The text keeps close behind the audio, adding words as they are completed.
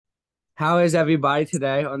How is everybody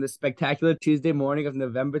today on this spectacular Tuesday morning of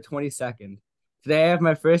November 22nd? Today I have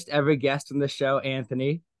my first ever guest on the show,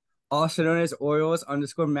 Anthony, also known as Orioles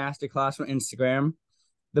underscore masterclass on Instagram,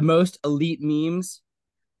 the most elite memes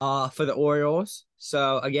for the Orioles.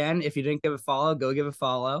 So again, if you didn't give a follow, go give a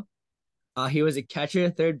follow. He was a catcher,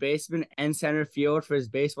 third baseman, and center field for his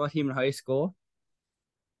baseball team in high school.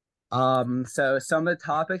 So some of the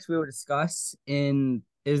topics we will discuss in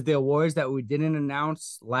is the awards that we didn't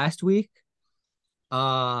announce last week,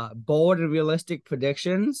 bold and realistic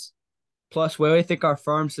predictions, plus where we think our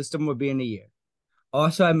farm system will be in a year.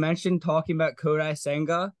 Also, I mentioned talking about Kodai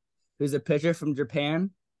Senga, who's a pitcher from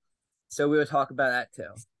Japan. So we will talk about that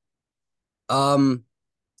too. Um,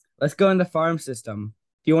 let's go into farm system.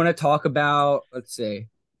 Do you want to talk about, let's see,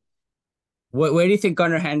 where do you think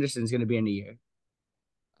Gunnar Henderson's going to be in a year?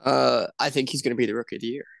 I think he's going to be the rookie of the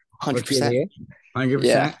year. Rookie of the 100%. year?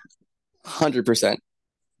 Yeah, 100%. 100%.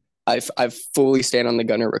 I've fully stand on the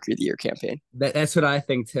Gunner rookie of the year campaign. That's what I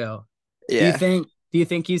think too. Do you Yeah. think do you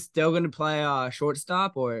think he's still going to play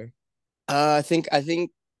shortstop or I think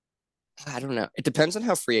I don't know. It depends on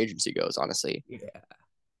how free agency goes, honestly. yeah?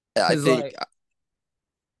 I Because think like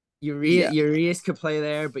yeah, Urias could play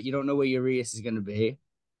there, but you don't know where Urias is going to be.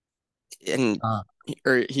 and Uh,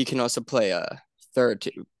 or he can also play third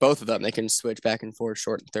too. Both of them they can switch back and forth,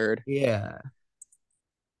 short and third, yeah.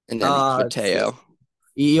 and then Let's see. Mateo.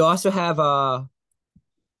 You also have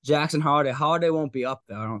Jackson Holiday. Holiday won't be up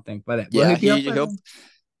though, I don't think. But will he Yeah, be up he by he'll then?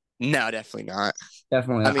 no, definitely not.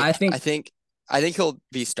 Definitely. I mean, I I think think I think he'll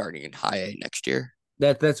be starting in high A next year.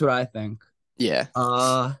 that's what I think. Yeah,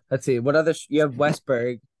 Let's see. What other you have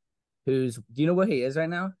Westberg, who's do you know where he is right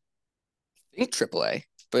now? I think Triple A,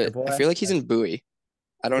 but Triple I A. feel like he's in Bowie.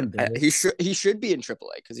 I He's don't. in Bowie. He should be in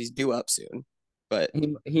Triple A because he's due up soon, but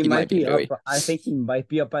He he might might be in be up. Bowie. I think he might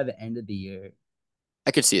be up by the end of the year,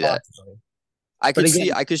 I could see that. possibly. I But could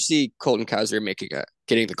see. again, I could see Colton Kaiser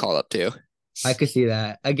getting the call up too. I could see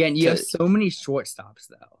that. Again, you have Cause so many shortstops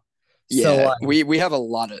though. So yeah, we have a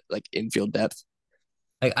lot of like infield depth.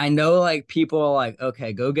 like I know like people are like,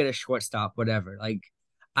 okay, go get a shortstop, whatever. Like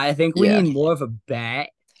I think we Yeah, need more of a bat.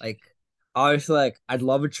 Like obviously, like I'd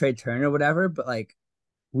love a Trey Turner, whatever, but like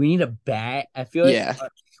we need a bat. I feel like yeah. our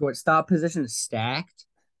shortstop position is stacked.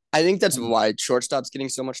 I think that's Um, why shortstop's getting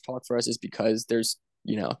so much talk for us is because there's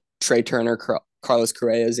Trey Turner, Carlos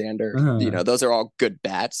Correa, Xander. uh-huh. Those are all good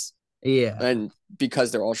bats. Yeah, And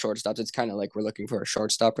because they're all shortstops, it's kind of like we're looking for a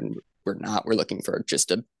shortstop and we're not. We're looking for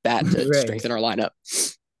just a bat to right. strengthen our lineup.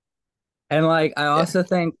 And like I Yeah. also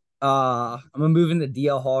think I'm gonna move into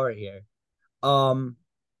DL Hall right here. Um,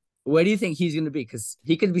 where do you think he's gonna be? Because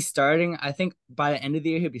he could be starting. I think by the end of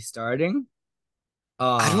the year he'll be starting.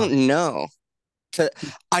 I Uh, don't know.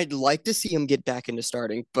 I'd like to see him get back into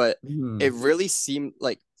starting, but hmm, it really seemed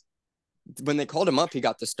like when they called him up, he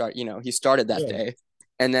got the start. He started that yeah. day,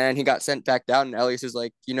 and then he got sent back down. And Elias was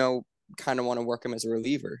like, kind of want to work him as a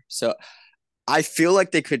reliever. So I feel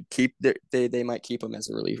like they could they might keep him as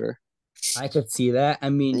a reliever. I could see that. I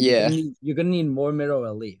mean, Yeah, you're gonna need more middle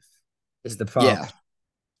relief is the yeah, problem.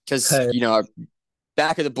 because Cause our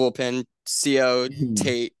back of the bullpen, Co, hmm,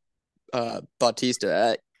 Tate,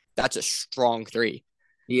 Bautista. That's a strong three,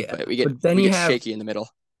 yeah, but we get but we get shaky in the middle.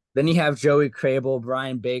 then you have Joey Crable,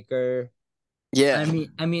 Brian Baker. Yeah,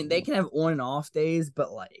 I mean, they can have on and off days,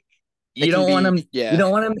 but like it you can don't want be. them. You Yeah,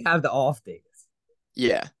 don't want them to have the off days,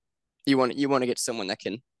 yeah. You want to get someone that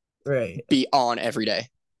can right? be on every day.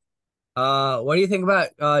 What do you think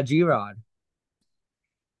about G Rod?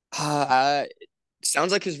 Uh,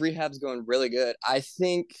 sounds like his rehab's going really good.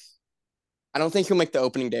 I don't think he'll make the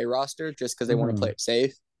opening day roster just because they want to play Hmm. it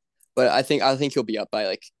safe. But I think he'll be up by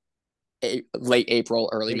like late April,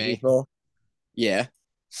 early Late May. April. Yeah,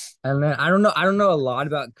 And then I don't know a lot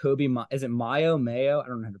about Kobe. Is it Mayo? I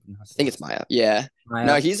don't know how to pronounce I his think it's last Maya. Yeah, name.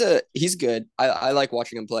 no, Mayo. he's good. I like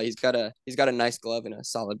watching him play. He's got a nice glove and a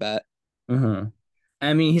solid bat. Hmm.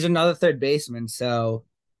 I mean, he's another third baseman, so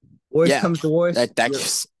worst Yeah, comes to worst, that you're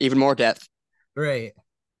gives even more depth. right.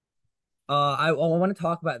 I want to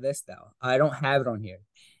talk about this though. I don't have it on here,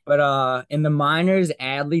 but in the minors,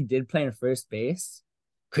 Adley did play in first base.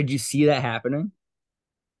 Could you see that happening?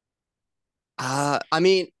 I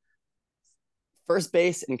mean, first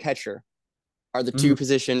base and catcher are the two Mhm.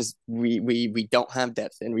 positions we don't have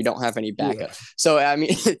depth and we don't have any backup. Yeah. So I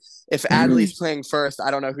mean, if Adley's playing first,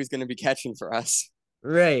 I don't know who's going to be catching for us.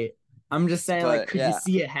 Right. I'm just saying, like, But could you yeah,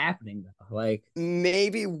 see it happening though? Like,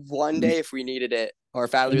 maybe one day if we needed it, or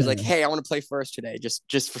if Adley was like, mhm. "Hey, I want to play first today,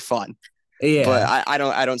 just for fun." But Yeah.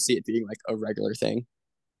 I don't see it being like a regular thing.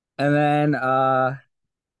 And then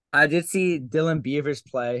I did see Dylan Beavers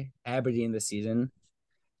play Aberdeen this season.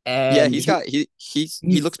 Yeah, and he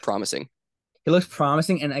he's looks promising. he looks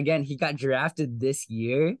promising. And again, he got drafted this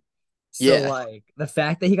year. So Yeah. like the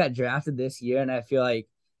fact that he got drafted this year, and I feel like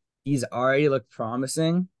he's already looked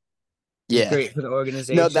promising, is Yeah. great for the No,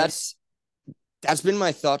 organization. that's been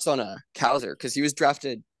my thoughts on Cowser because he was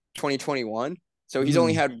drafted 2021. So he's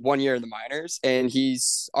only Hmm. had 1 year in the minors and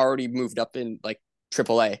he's already moved up in like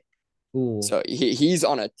AAA. Ooh, So he's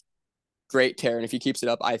on a great tear. And if he keeps it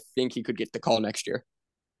up, I think he could get the call next year.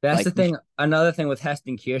 that's the Like, thing. Another thing with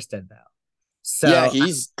Heston Kierstead though. yeah, So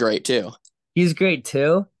he's great too. he's great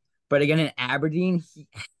too. But again, in Aberdeen,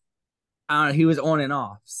 I don't know, he was on and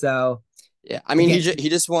off. So Yeah. I mean, again, he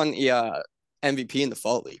just won the MVP in the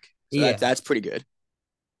fall league. So yeah. that's pretty good.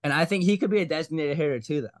 And I think he could be a designated hitter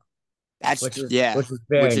too, though, That's yeah, which is which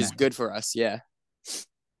very is nice. good for us. Yeah.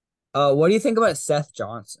 What do you think about Seth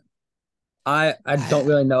Johnson? I don't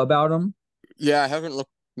really know about him. Yeah, I haven't looked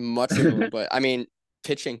much into him, but I mean,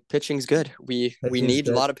 pitching's good. We Pitching's need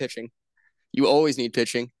a good. lot of pitching. You always need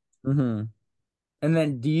pitching. Mm-hmm. And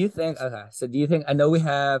then do you think, okay, so do you think, I know we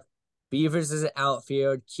have Beavers as an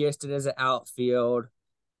outfield, Kirsten as an outfield,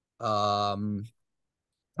 um,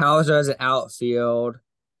 Hauser as an outfield.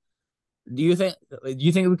 Do you think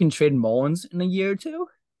we can trade Mullins in a year or two?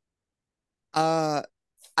 Uh,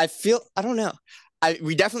 I don't know.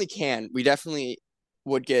 We definitely can. We definitely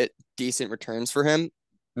would get decent returns for him,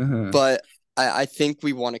 Mm-hmm. but I think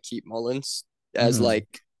we want to keep Mullins as Mm-hmm.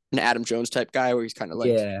 like an Adam Jones type guy, where he's kind of like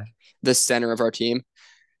Yeah. the center of our team.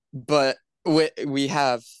 But we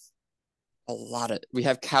have we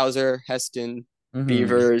have Cowser, Heston, Mm-hmm.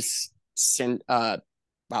 Beavers,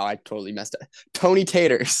 wow, I totally messed up. Tony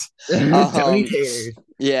Taters. Tony Um, Taylor.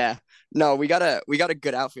 yeah. No, we got a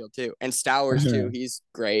good outfield too. And Stowers too. Mhm. He's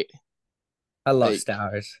great. I love Like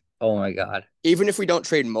Stowers. Oh my God. even if we don't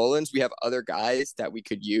trade Mullins, we have other guys that we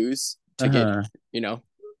could use to get, Uh-huh. you know,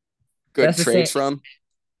 good That's the trades from.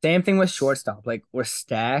 same thing with shortstop. Like we're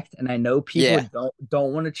stacked, and I know people Yeah.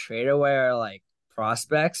 don't want to trade away our like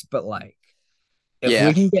prospects, but like if we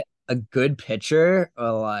Yeah. can get a good pitcher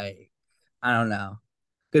or like I don't know,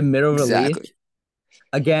 good middle relief. Exactly.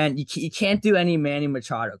 Again, you can't do any Manny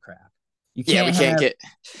Machado crap. You Yeah, we can't can't have get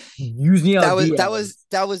Yusniel Diaz.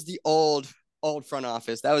 that was the old front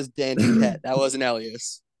office. That was Dan Duquette. That wasn't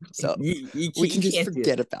Elias. So we You can just can't do that.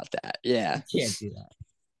 forget about that. Yeah. You can't do that.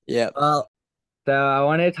 Yeah. Well, so I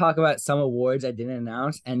wanted to talk about some awards I didn't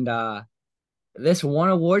announce, and this one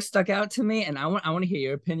award stuck out to me, and I want to hear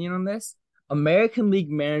your opinion on this. American League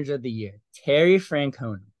Manager of the Year, Terry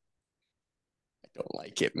Francona. I don't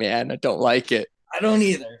like it, man. I don't like it. I don't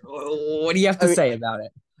either. What do you have I to mean, say about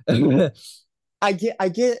it? I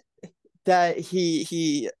get that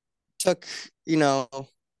he took, you know,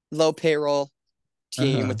 low payroll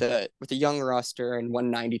team Uh-huh. with a young roster and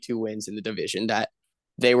won 92 wins in the division that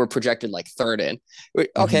they were projected like third in.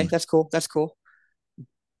 Okay, Hmm. that's cool. That's cool.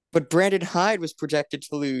 But Brandon Hyde was projected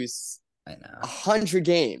to lose I know. 100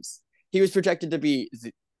 games. He was projected to be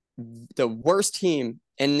the worst team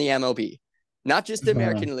in the MLB, not just the Uh-huh.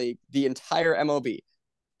 American League, the entire MLB.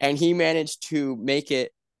 And he managed to make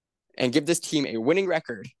it and give this team a winning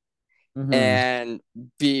record Hmm. and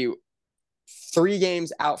be 3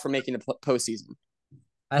 games out from making the postseason.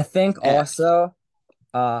 I think And also,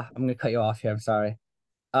 I'm gonna cut you off here. I'm sorry.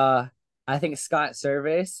 Uh, I think Scott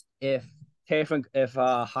Service, if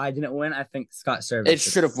Hyde didn't win, I think Scott Service it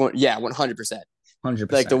should should have won, yeah, 100%. Like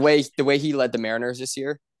 100%. the way he led the Mariners this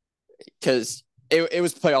year, because it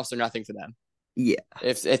was playoffs or nothing for them. Yeah,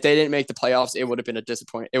 If they didn't make the playoffs, it would have been a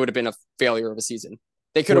disappointment. It would have been a failure of a season.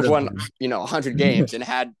 They could would have have won, been. 100 games and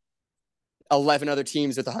had 11 other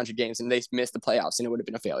teams with 100 games, and they missed the playoffs, and it would have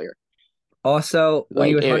been a failure. Also, when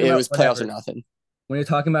you Like were talking it about was playoffs or whatever, nothing. when you're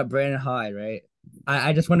talking about Brandon Hyde, right?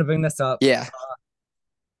 I just want to bring this up. Yeah,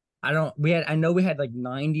 I know we had like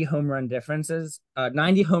 90 home run differences,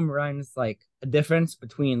 90 home runs, like a difference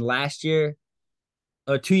between last year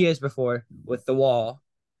or 2 years before with the wall.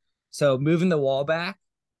 So moving the wall back,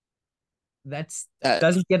 that's that,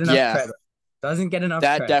 doesn't get enough yeah, credit. Doesn't get enough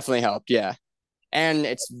that credit. definitely helped. Yeah, and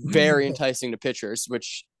it's very enticing to pitchers,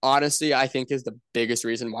 which honestly I think is the biggest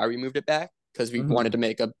reason why we moved it back because we Hmm. wanted to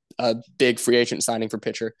make a big free agent signing for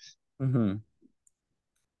pitcher. Hmm.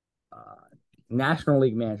 Uh, National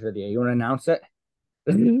League Manager of the Year. You want to announce it?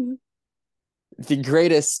 The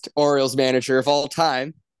greatest Orioles manager of all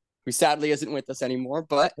time, who sadly isn't with us anymore,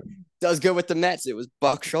 but does good with the Mets. It was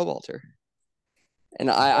Buck Showalter, and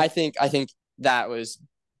I think that was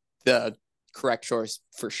the correct choice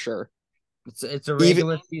for sure. It's a Even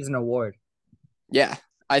regular season award. yeah,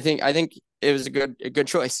 I think it was a good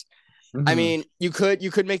choice. I Hmm. mean, you could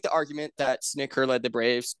make the argument that Snitker led the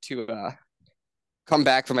Braves to a come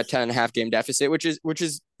back from a 10.5 game deficit, which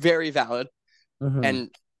is very valid. Hmm. And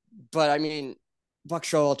but I mean, Buck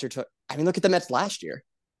Showalter took. I mean, look at the Mets last year.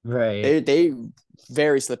 Right. They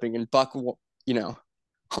very slipping, and Buck,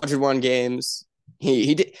 101 games.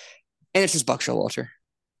 He did, and it's just Buck Showalter.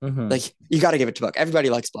 Hmm. Like you got to give it to Buck. Everybody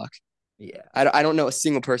likes Buck. Yeah. I don't know a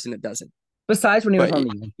single person that doesn't. Besides when he was But on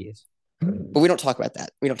the Yankees. we don't talk about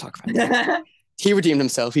that. We don't talk about that. He redeemed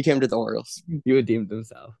himself. He came to the Orioles. You redeemed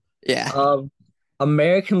himself. Yeah,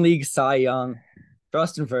 American League Cy Young,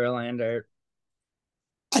 Justin Verlander.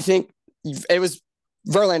 I think it was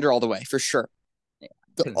Verlander all the way for sure. Yeah,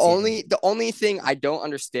 The couldn't see it. only thing I don't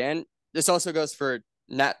understand. This also goes for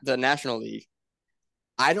the National League.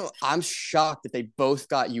 I'm shocked that they both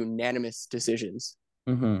got unanimous decisions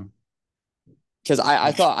Mm-hmm. because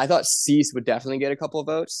I thought Cease would definitely get a couple of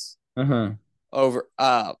votes Mm-hmm. over.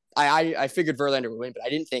 I figured Verlander would win, but I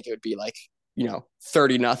didn't think it would be like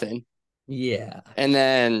 30-0. Yeah. And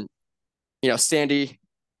then Sandy,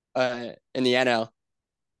 in the NL,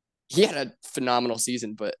 he had a phenomenal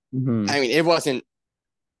season, but Mm-hmm. I mean it wasn't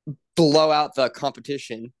blow out the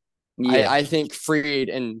competition. Yeah. I think Fried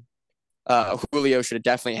and Julio should have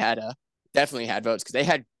definitely had votes because they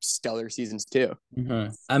had stellar seasons too.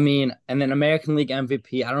 Mm-hmm. I mean, and then American League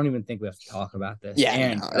MVP. I don't even think we have to talk about this. Yeah,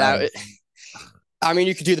 Aaron no, Judge. I mean,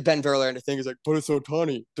 you could do the Ben Verlander thing. It's like, but it's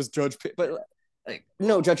Ohtani. Does Judge pitch? But like,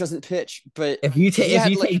 no, Judge doesn't pitch. But he If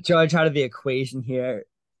had you like take Judge out of the equation here,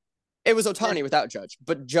 it was Ohtani without Judge,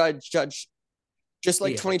 but Judge, just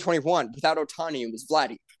like yeah. 2021 without Ohtani, it was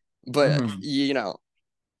Vladdy. But Mm-hmm.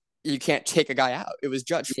 you can't take a guy out. It was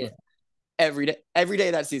Judge Yeah. every day. Every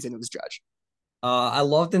day that season, it was Judge. I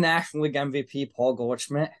love the National League MVP, Paul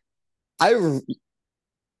Goldschmidt. I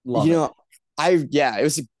Love it. it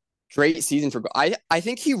was a great season for. I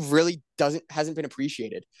think he really hasn't been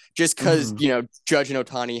appreciated just because Mm-hmm. Judge and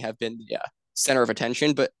Ohtani have been the center of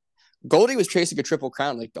attention, but Goldie was chasing a triple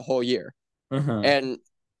crown like the whole year, Mm-hmm. and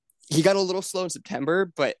he got a little slow in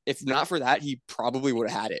September. But if not for that, he probably would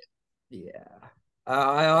have had it. Yeah.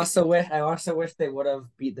 I also wish they would have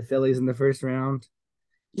beat the Phillies in the first round.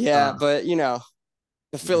 Yeah, Uh, but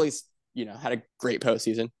the Phillies had a great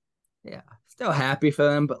postseason. yeah. Still happy for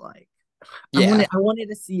them, but like Yeah, I wanted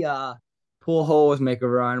to see Pujols make a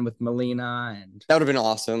run with Molina and that would have been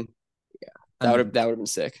awesome. I mean That would have been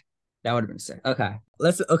sick. that would have been sick. Okay.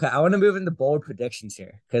 I want to move into bold predictions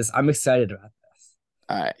here because I'm excited about this.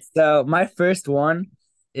 All right, So my first one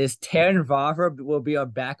is Taron Vavra will be our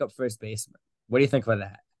backup first baseman. What do you think about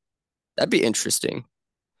that? that'd be interesting.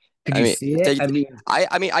 Could I you mean, see it? I mean,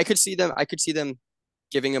 I mean, I could see them. I could see them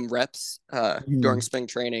giving him reps during mhm, spring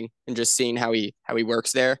training and just seeing how he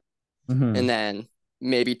works there, and mhm. then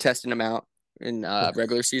maybe testing him out in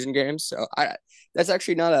regular season games. So that's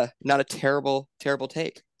actually not a terrible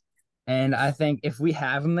take. And I think if we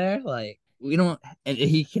have him there, like we don't, and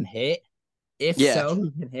he can hit. If Yeah, so,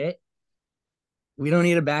 he can hit. We don't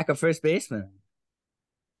need a backup first baseman.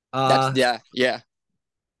 that's Uh, yeah,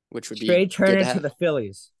 which would be Trey good Turner to to have. the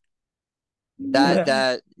Phillies.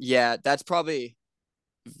 That's probably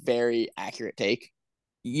very accurate take.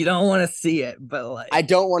 You don't want to see it, but like I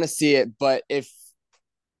don't want to see it, but if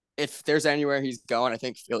there's anywhere he's going, I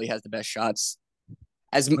think Philly has the best shots.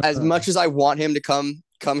 As much as I want him to come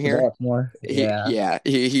here, Baltimore. Yeah.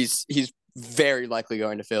 he's very likely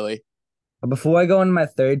going to Philly. Before I go into my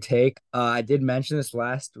third take, I did mention this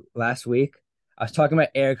last week. I was talking about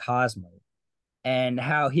Eric Hosmer and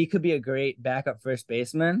how he could be a great backup first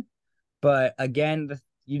baseman, but again,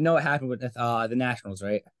 you know what happened with the Nationals,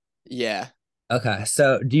 right? Yeah, Okay,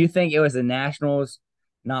 so do you think it was the Nationals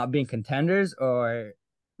not being contenders or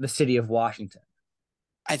the city of Washington?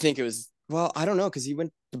 I think it was. Well, I don't know because he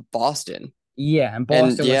went to Boston, Yeah, and and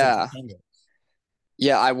Boston was a contender.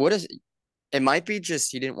 yeah, I would have. It might be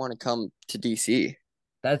just he didn't want to come to DC.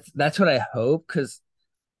 That's what I hope because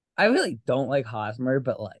I really don't like Hosmer,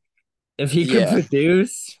 but like if he could Yeah.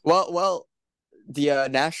 produce, Well, the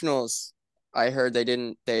Nationals. I heard they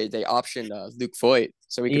didn't. They optioned Luke Voigt,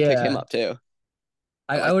 so we could pick him yeah, up too.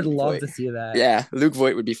 I I like would Luke love Voigt. to see that. Yeah, Luke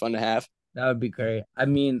Voigt would be fun to have. That would be great. I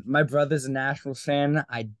mean, my brother's a Nationals fan.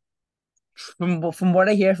 From what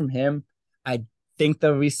I hear from him, I think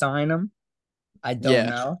they'll resign him. I don't Yeah,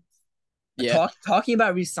 know. yeah. Talking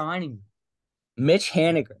about resigning Mitch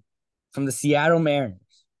Haniger from the Seattle Mariners.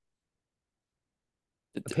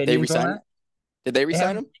 They Opinions on resign? that? Did they They resign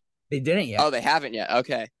haven't. him? They didn't Oh, yet. they haven't yet.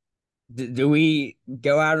 Okay. Do we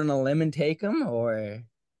go out on a limb and take him, or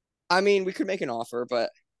I mean, we could make an offer,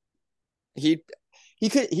 but he he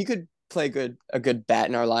could play a good bat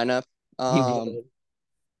in our lineup. he Um, would?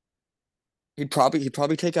 he'd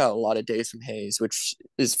probably take out a lot of days from Hayes, which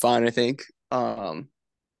is fine, I think. Um,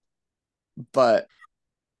 but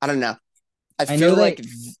I don't know. I I know feel they. like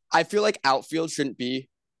I feel like outfield shouldn't be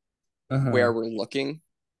Uh-huh. where we're looking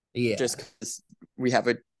Yeah. just because we have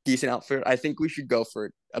a decent outfield. I think we should go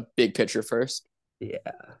for a big pitcher first. Yeah.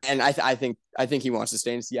 And I think he wants to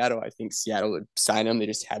stay in Seattle. I think Seattle would sign him. They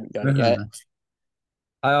just haven't done it yet. Uh-huh.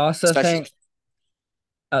 I also Especially think.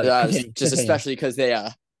 Oh, continue. just Continue. especially because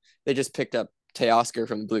they just picked up Teoscar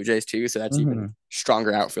from the Blue Jays too, so that's even Hmm.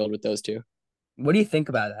 stronger outfield with those two. What do you think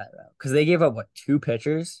about that though? Because they gave up what, two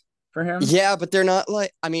pitchers for him? Yeah, but they're not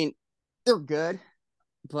like I mean, they're good,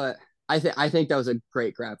 but I think that was a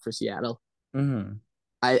great grab for Seattle. Hmm.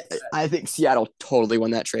 I I think Seattle totally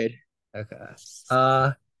won that trade. Okay.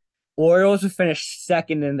 Uh, Orioles will finish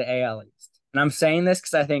second in the AL East, and I'm saying this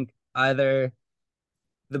because I think either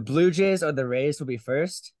the Blue Jays or the Rays will be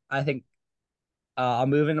first. I think I'll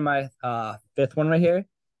move into my fifth one right here.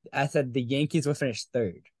 I said the Yankees will finish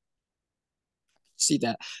third. See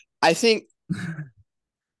that? I think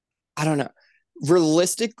I don't know.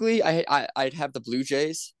 Realistically, I'd have the Blue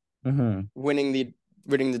Jays Hmm. winning the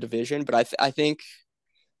winning the division, but I think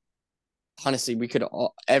honestly we could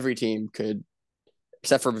all every team could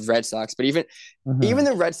except for the Red Sox, but even Hmm.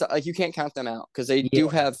 the Red Sox like you can't count them out because they do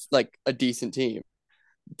Yeah. have like a decent team.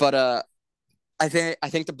 But I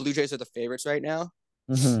think the Blue Jays are the favorites right now.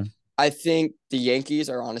 Hmm. I think the Yankees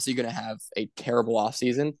are honestly going to have a terrible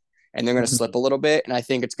offseason and they're going to slip Hmm. a little bit and I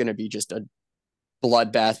think it's going to be just a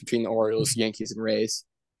bloodbath between the Orioles, Yankees and Rays.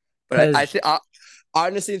 But Because I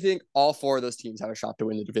honestly think all four of those teams have a shot to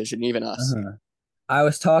win the division, even us. I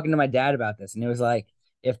was talking to my dad about this, and it was like,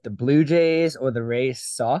 if the Blue Jays or the Rays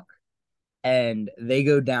suck and they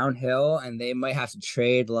go downhill and they might have to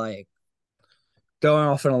trade, like going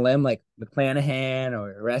off on a limb like McClanahan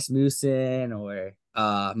or Rasmussen or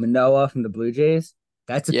Manoah from the Blue Jays,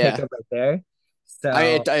 that's a Yeah. pickup right there.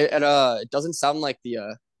 I So it doesn't sound like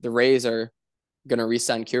the Rays are gonna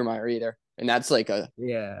re-sign Kiermaier either, and that's like a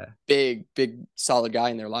yeah, big solid guy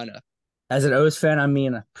in their lineup. as an O's fan, I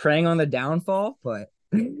mean, preying on the downfall, but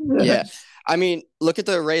Yeah, I mean, look at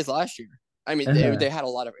the Rays last year. I mean, uh-huh. they had a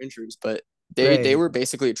lot of injuries, but they Right. were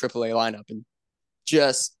basically a AAA lineup and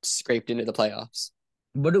just scraped into the playoffs.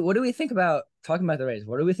 What do we think about talking about the Rays?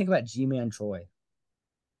 What do we think about G-Man Troy?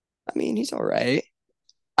 I mean, he's all right.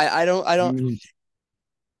 I don't. Mm,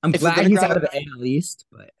 I'm If we're glad gonna he's grab out a of the AL East,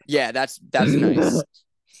 but yeah, that's nice.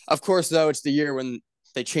 Of course, though, it's the year when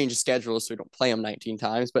they change the schedule, so we don't play them 19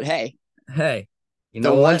 times. But hey, hey, you the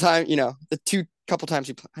know one what? time, the two couple times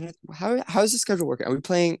we play. How is the schedule working? Are we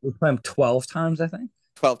playing We play him 12 times, I think.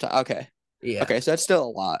 12 times? Okay, Yeah. okay, so that's still a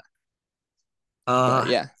lot. But Uh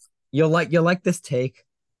yeah, you'll like this take.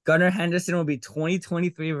 Gunnar Henderson will be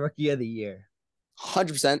 2023 Rookie of the Year.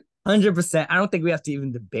 100%. 100%. I don't think we have to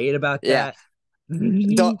even debate about Yeah,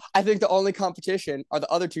 that. I I think the only competition are the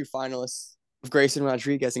other two finalists of Grayson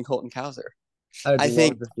Rodriguez and Colton Cowser. would I love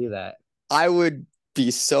think to see that. I would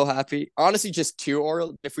be so happy. Honestly, just two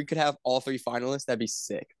Orioles. If we could have all three finalists, that'd be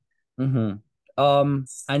sick. Hmm.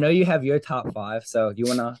 I know you have your top five, so do you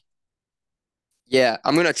wanna? Yeah,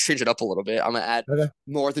 I'm gonna change it up a little bit. I'm gonna add Okay.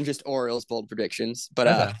 more than just Orioles bold predictions. But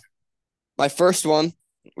Okay. my first one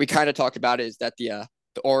we kind of talked about is that the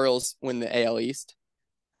Orioles win the AL East.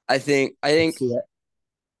 I I think see it.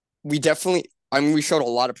 we definitely. I mean, we showed a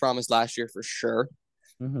lot of promise last year for sure,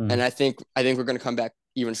 and Hmm. I think we're gonna come back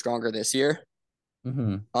even stronger this year.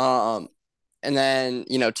 Hmm. Um, and then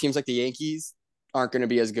teams like the Yankees aren't gonna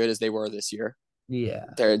be as good as they were this year. Yeah.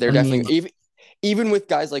 They're I mean, definitely even with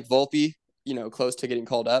guys like Volpe, close to getting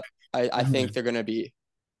called up. I think mhm. they're gonna be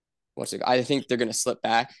I think they're gonna slip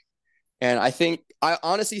back. And I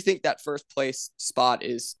honestly think that first place spot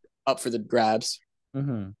is up for the grabs.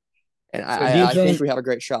 Mhm. And So do you I think think we have a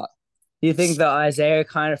great shot. the Isaiah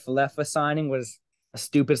kind of Falefa signing was a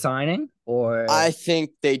stupid signing, I or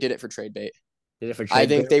think they did it for trade bait. did it for I trade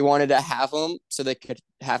bait? think they wanted to have him so they could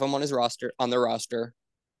have him on their roster.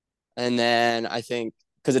 And then I think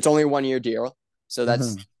because it's only a 1 year deal, so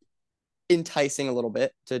that's Hmm. enticing a little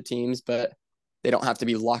bit to teams, but they don't have to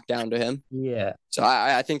be locked down to him. Yeah. So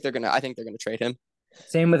I think they're gonna trade him.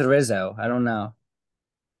 Same with Rizzo. I don't know,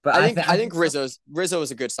 but I I think think Rizzo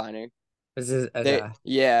is a good signing. this is They okay.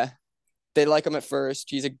 yeah, they like him at first.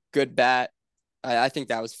 He's a good bat. I think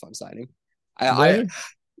that was a fun signing. I Where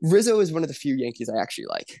Rizzo is one of the few Yankees I actually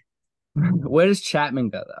like. where does Chapman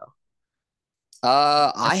go though?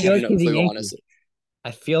 I I feel have like no he's a clue Yankee. honestly.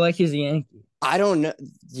 I feel like he's a Yankee. I don't know.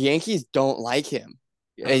 Yankees don't like him.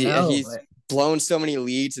 I know, He's blown so many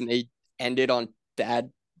leads and they ended on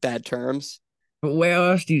bad terms. but where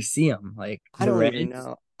else do you see him? Like I the don't even Reds?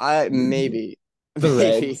 know. I The maybe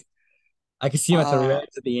Reds. I can see him at the Uh,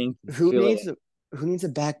 Reds of the Yankees. who Feel needs it. who needs a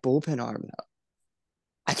back bullpen arm though?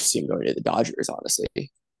 I can see him going to the Dodgers.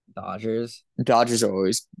 Honestly, Dodgers. Dodgers are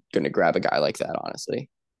always going to grab a guy like that. Honestly,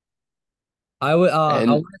 I and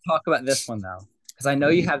want to talk about this one though, because I know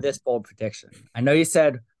you have this bold prediction. I know you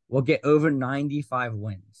said we'll get over 95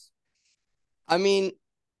 wins. I mean,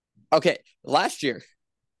 okay, last year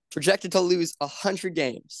projected to lose 100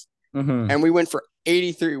 games, Mm-hmm. and we went for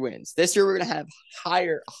 83 wins. This year we're going to have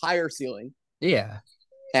higher ceiling. Yeah.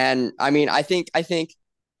 And I mean, I think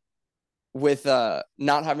with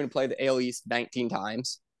not having to play the AL East 19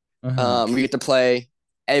 times, Mm-hmm. we get to play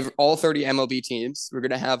all 30 MLB teams. We're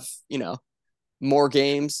gonna have more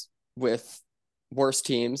games with worse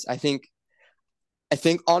teams. I think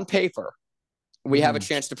on paper we have a Mm-hmm.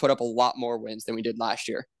 chance to put up a lot more wins than we did last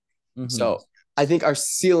year. Mm-hmm. So I think our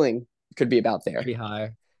ceiling could be about there. Pretty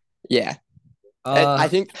high. Yeah, I, I Uh,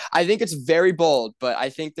 think I think it's very bold, but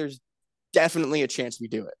I think there's definitely a chance we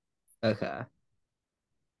do it. okay.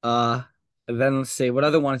 Uh, then let's see. What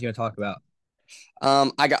other ones you want to talk about?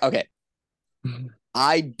 I got okay.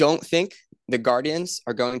 I don't think the Guardians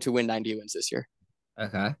are going to win 90 wins this year.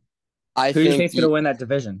 Okay. I Who do you think think's gonna the win that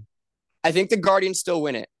division? I think the Guardians still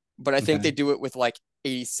win it, but I think Okay. they do it with like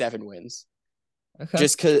 87 wins. Okay.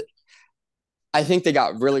 Just because I think they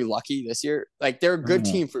got really lucky this year. Like they're a good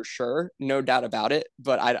Mm-hmm. team for sure, no doubt about it.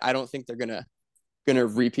 But I don't think they're gonna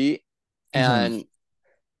repeat. Mm-hmm. And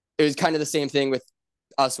it was kind of the same thing with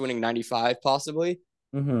us winning 95 possibly.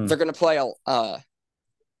 Mm-hmm. They're gonna play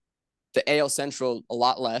the AL Central a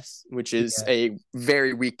lot less, which is Yeah. a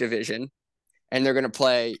very weak division, and they're gonna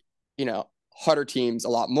play harder teams a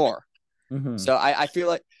lot more. Mm-hmm. So I feel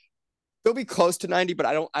like they'll be close to 90, but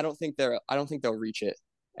I don't think they'll reach it.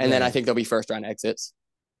 And then I Yeah. think they'll be first round exits.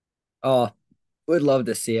 Oh, would love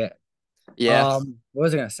to see it. Yeah. What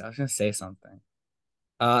was I gonna say? I was gonna say something.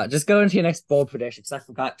 Just go into your next bold prediction because I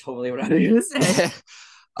forgot totally what I was gonna say.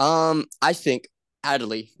 I think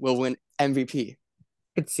Adley will win MVP.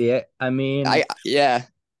 I could see it. I mean, I yeah.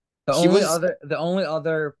 He was the only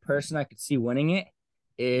other person I could see winning it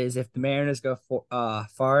is if the Mariners go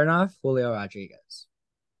far enough, Julio Rodriguez.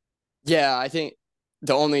 yeah, I think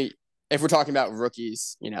the only if we're talking about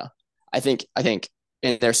rookies, I think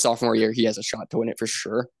in their sophomore year he has a shot to win it for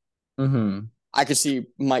sure. Mm-hmm. I could see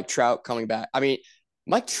Mike Trout coming back. I mean,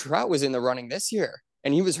 Mike Trout was in the running this year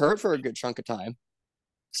and he was hurt for a good chunk of time.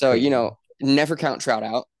 So, Crazy. never count Trout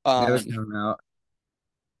out. Never count out.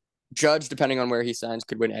 Judge, depending on where he signs,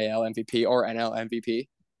 could win AL MVP or NL MVP.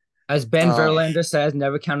 As Ben Um, Verlander says,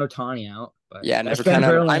 never count Otani out. But yeah, that's never Ben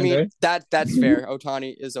count out. I mean, Verlander. that's fair.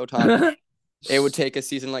 Otani is Otani. It would take a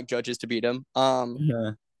season like Judge's to beat him.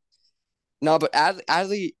 Yeah. No, but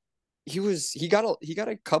Adley, he got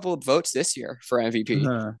a couple of votes this year for MVP.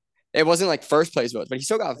 Uh-huh. It wasn't like first place votes, but he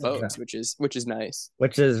still got Okay. votes, which is nice.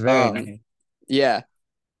 Which is very Um, nice. yeah,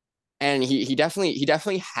 and he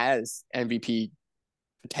definitely has MVP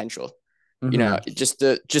potential. Mm-hmm. Just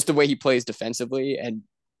the way he plays defensively and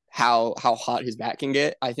how hot his bat can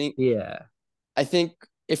get. Yeah. I think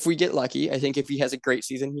if we get lucky, I think if he has a great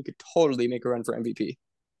season, he could totally make a run for MVP.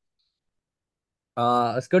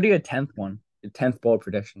 Let's go to your 10th one. Your 10th bold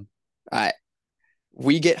prediction. All right,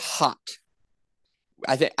 we get hot.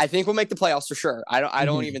 I think we'll make the playoffs for sure. I don't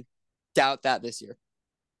Mm-hmm. even doubt that this year.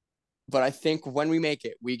 But I think when we make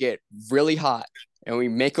it, we get really hot and we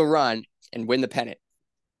make a run and win the pennant.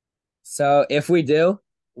 So if we do,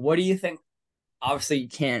 what do you think? Obviously, you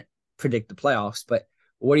can't predict the playoffs, but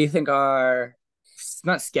what do you think our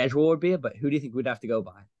not schedule would be? But who do you think we'd have to go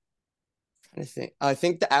by? I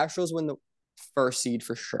think the Astros win the first seed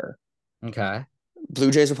for sure. Okay.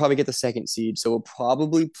 Blue Jays will probably get the second seed, so we'll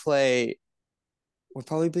probably play. We'll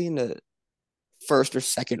probably be in the first or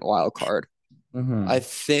second wild card. Mm-hmm. I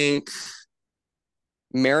think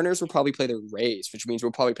Mariners will probably play the Rays, which means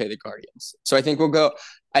we'll probably play the Guardians. So I think we'll go.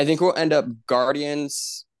 I think we'll end up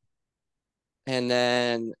Guardians and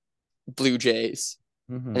then Blue Jays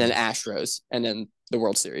and then Mm-hmm. Astros and then the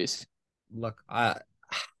World Series. Look,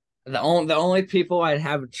 the only people I'd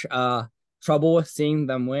have trouble with seeing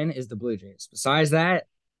them win is the Blue Jays. Besides that,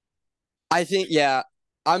 I think yeah.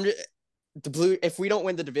 I'm just, the blue. If we don't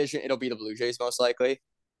win the division, it'll be the Blue Jays most likely,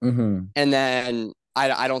 mm-hmm. and then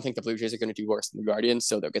I don't think the Blue Jays are going to do worse than the Guardians,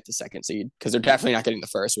 so they'll get the second seed because they're definitely not getting the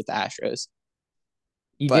first with the Astros.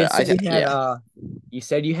 You did But say yeah, you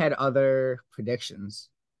said you had other predictions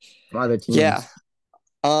from other yeah. teams.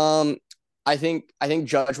 Um, I think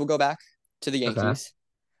Judge will go back to the Okay. Yankees,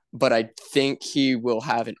 but I think he will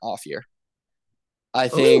have an off year. I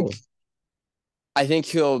think Oh. I think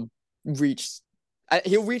reach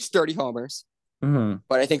he'll reach 30 homers, Mm-hmm.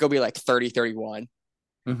 but I think he'll be like 30, 31.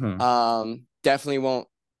 Mm-hmm. Definitely won't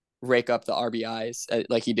rake up the RBIs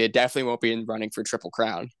like he did. Definitely won't be in running for Triple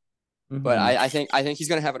Crown. But Mm-hmm. I think he's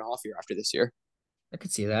gonna have an off year after this year. I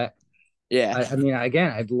could see that. Yeah, I mean,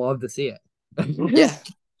 again, I'd love to see it. yeah,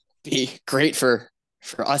 be great for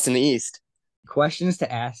us in the East. Questions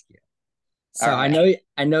to ask you. All So right.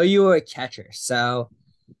 I know you were a catcher. So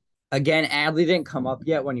again, Adley didn't come up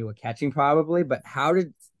yet when you were catching, probably, but how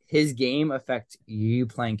did his game affect you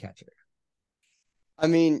playing catcher? I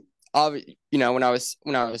mean, when I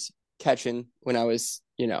was catching, when I was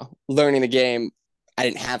learning the game, I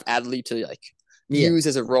didn't have Adley to like Yeah. use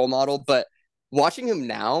as a role model. But watching him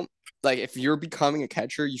now, like if you're becoming a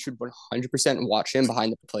catcher, you should 100% watch him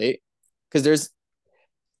behind the plate because there's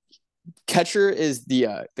catcher is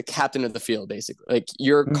the captain of the field basically. Like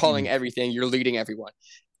you're calling Mhm. everything, you're leading everyone,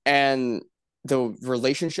 and the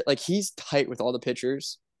relationship like he's tight with all the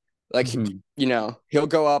pitchers. Like Mhm. he'll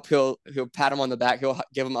go up, he'll pat him on the back, he'll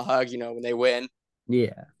give him a hug. When they win,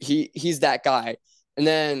 Yeah. he's that guy. And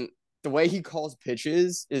then the way he calls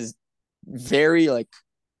pitches is very like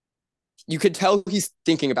you could tell he's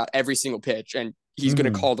thinking about every single pitch and he's going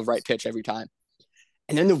to Mhm. call the right pitch every time.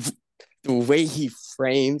 And then the way he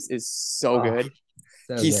frames is so Oh, good.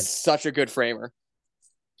 so He's good. such a good framer.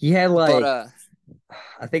 He had But like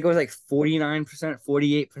I think it was like 49%,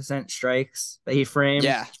 48% strikes that he framed.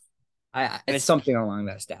 yeah, and It's it's something along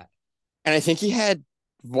that stat. and I think he had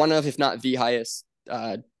one of, if not the highest,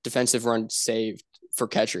 defensive runs saved for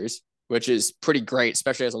catchers, which is pretty great,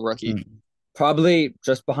 especially as a rookie. Mhm. Probably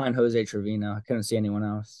just behind Jose Trevino. I couldn't see anyone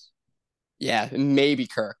else. Yeah, maybe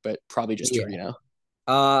Kirk, but probably just Yeah. Trevino.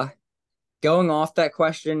 Uh Going off that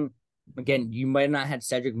question, again, you might not have had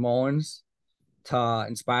Cedric Mullins to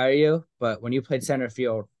inspire you, but when you played center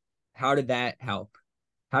field, how did that help?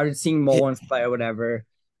 How did seeing Mullins play or whatever?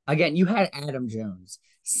 Again, you had Adam Jones.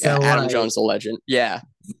 Yeah, So Adam like Jones, the legend. Yeah,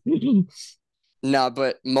 no,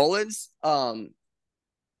 but Mullins,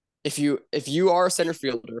 if you are a center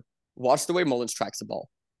fielder, watch the way Mullins tracks the ball.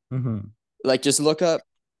 Mhm. Like just look up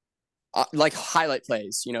like highlight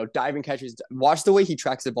plays, diving catches. Watch the way he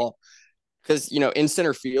tracks the ball because in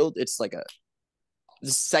center field, it's like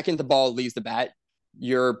the second the ball leaves the bat,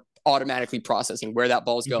 you're automatically processing where that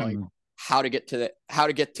ball is going, Mhm. how to get to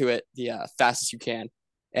it the fastest you can,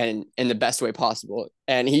 and in the best way possible.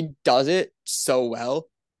 And he does it so well,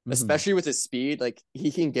 Mhm. especially with his speed. Like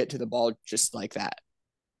he can get to the ball just like that,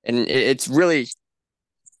 and it's really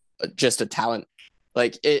just a talent.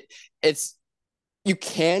 Like it's you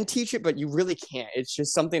can teach it, but you really can't. It's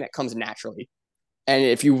just something that comes naturally. And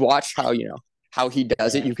if you watch how he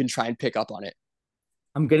does it, Yeah. you can try and pick up on it.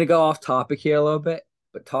 I'm gonna go off topic here a little bit,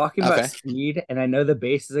 but talking about Okay. speed, and I know the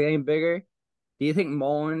bases are getting bigger. Do you think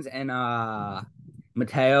Mullins and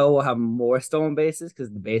Mateo will have more stolen bases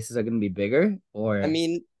because the bases are gonna be bigger? I Or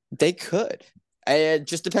mean, they could. It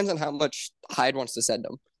just depends on how much Hyde wants to send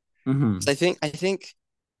them. Mhm. So I think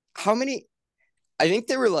how many? I think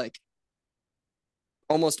they were like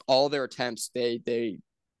almost all their attempts. Something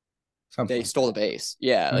They like stole the that. base.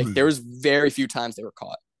 Yeah, like there Mhm. was very few times they were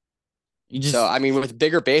caught. You So just I mean, with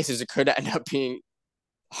bigger bases, it could end up being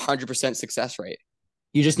 100% success rate.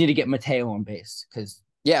 you just need to get Mateo on base because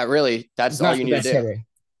Yeah, really, he's that's all not you the need best to do. hitter.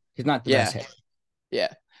 He's not the best Yeah, hitter.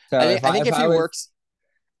 yeah. So I think I think if if he I was works,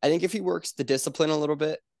 I think if he works the discipline a little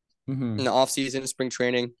bit in mhm. the off season, spring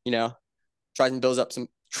training, tries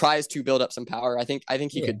to build up some power. I think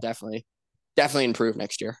he Yeah. could definitely improve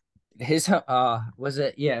next year. His was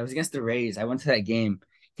it yeah, it was against the Rays. I went to that game.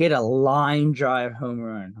 He had a line drive home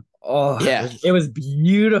run. Oh, Yeah, it was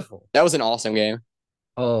beautiful. that was an awesome game.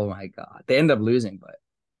 Oh my God. They ended up losing, but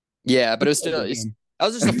Yeah, but it was it was a still good game. that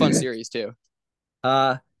was just a fun series too.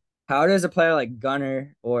 uh how does a player like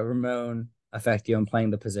Gunner or Ramon affect you in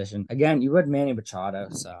playing the position? Again, you had Manny Machado,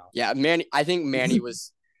 so Yeah, Manny. I think Manny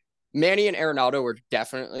and Arenado were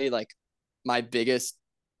definitely like my biggest,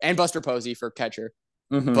 and Buster Posey for catcher.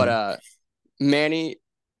 But hmm Manny,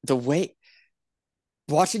 the way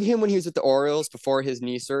watching him when he was with the Orioles before his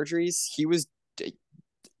knee surgeries, he was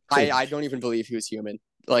I crazy. don't even believe he was human.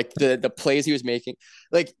 Like the plays he was making,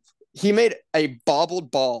 like he made a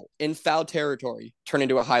bobbled ball in foul territory turn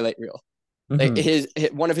into a highlight reel. Like hmm his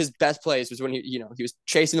one of his best plays was when he was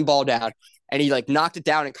chasing the ball down and he like knocked it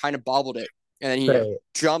down and kind of bobbled it, and then he Great.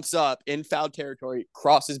 jumps up in foul territory,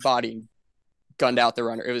 crossed his body, and gunned out the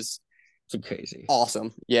runner. It was It's crazy.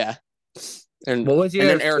 awesome. Yeah, and What was and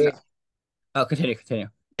your then Aaron, favorite? Oh, continue.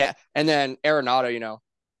 yeah, and then Arenado,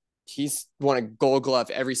 he's won a Gold Glove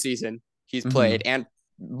every season he's played hmm and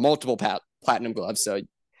multiple platinum gloves. So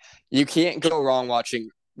you can't go wrong watching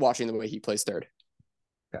the way he plays third.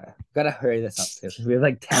 Okay. Gotta hurry this up too because we have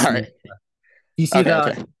like 10 All right, minutes left. Do you see Okay,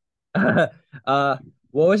 the okay. uh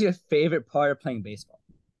what was your favorite part of playing baseball?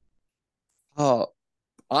 Oh,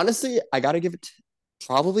 honestly, I got to give it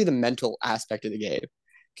probably the mental aspect of the game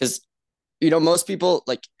because most people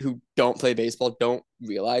like who don't play baseball don't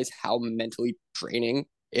realize how mentally draining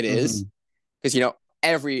it is Hmm. because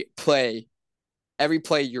every play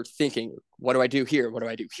you're thinking, what do I do here? What do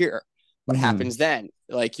I do here? What Hmm. happens then?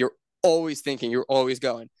 Like you're always thinking, you're always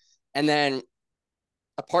going. And then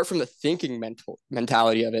apart from the thinking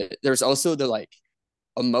mentality of it, there's also the like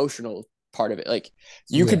emotional part of it. Like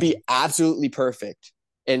you could Yeah. be absolutely perfect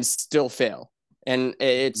and still fail. And Mhm.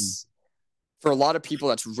 it's for a lot of people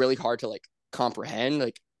that's really hard to like comprehend.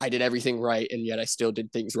 Like I did everything right and yet I still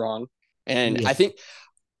did things wrong. And Yeah. I think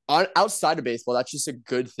outside of baseball, that's just a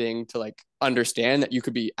good thing to like understand that you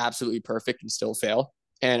could be absolutely perfect and still fail.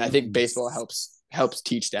 And I think Mhm. baseball helps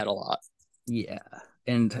teach that a lot. Yeah.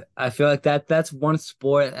 And I feel like that's one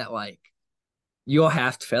sport that like you'll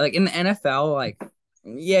have to fail. Like in the NFL, like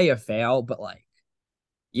yeah, you fail, but like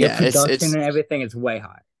your Yeah, production it's and everything is way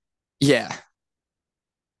high. yeah.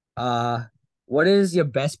 Uh, what is your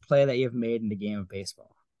best play that you've made in the game of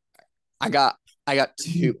baseball? I got I got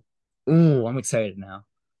two. Ooh, I'm excited now.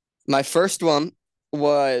 My first one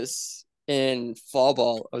was in fall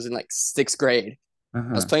ball. I was in like sixth grade. I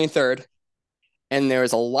was Uh-huh. playing third, and there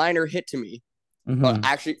was a liner hit to me. Mm-hmm.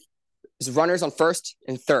 Actually, there's runners on first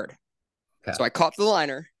and third. Okay. So I caught the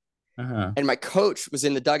liner, Uh-huh. and my coach was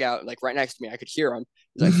in the dugout, like right next to me. I could hear him.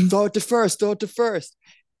 He's like, "Throw it to first, throw it to first."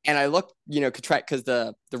 And I looked, could try because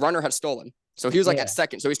the runner had stolen. So he was like at Yeah.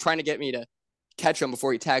 second. So he's trying to get me to catch him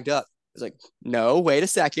before he tagged up. I was like, no, wait a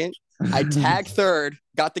second. I tagged third,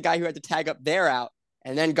 got the guy who had to tag up there out,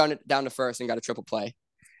 and then gunned it down to first and got a triple play.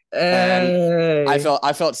 And Hey,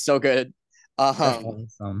 I felt so good. that's Um,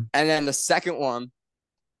 awesome. and then the second one,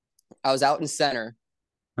 I was out in center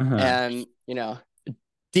Uh-huh. and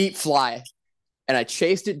deep fly, and I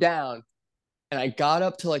chased it down and I got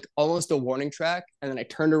up to like almost a warning track, and then I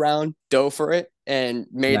turned around, dove for it, and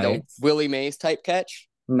made the Nice. Willie Mays type catch.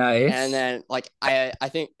 And Nice. then like I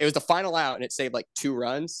think it was the final out, and it saved like 2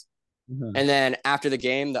 runs. Uh-huh. And then after the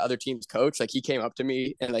game, the other team's coach like he came up to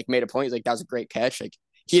me and like made a point. He's like, "That was a great catch." Like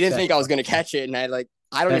he didn't That's think I was gonna awesome. catch it, and I don't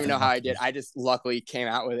That's even know how I did. awesome. I just luckily came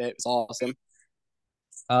out with it. It was awesome.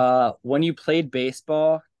 When you played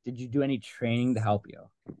baseball, did you do any training to help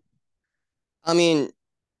you? I mean,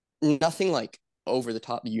 nothing like over the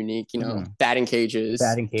top unique. Mm-hmm. Batting cages,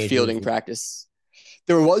 Batting cages. fielding practice.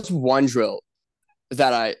 There was one drill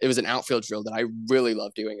it was an outfield drill that I really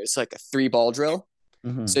love doing. It's like a 3 ball drill.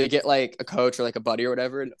 Mm-hmm. So you get like a coach or like a buddy or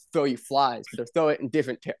whatever, and throw you flies, but they'll throw it in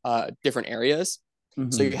different areas.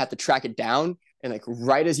 So you Mm-hmm. have to track it down, and like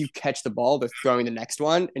right as you catch the ball, they're throwing the next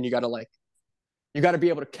one, and you got to be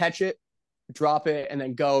able to catch it, drop it, and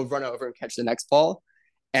then go run over and catch the next ball.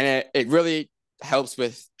 And it really helps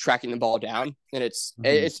with tracking the ball down, and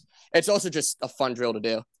Mm-hmm. it's also just a fun drill to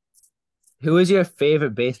do. Who is your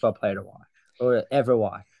favorite baseball player to watch or ever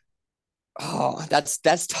watch? Oh, that's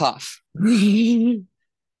tough. I mean,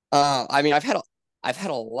 I've had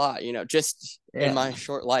a lot, just in Yeah. my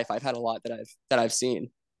short life, I've had a lot that I've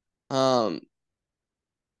seen. Um,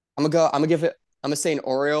 I'm gonna give it. I'm gonna say an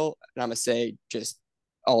Oriole, and I'm gonna say just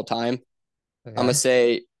all time. I'm gonna Okay.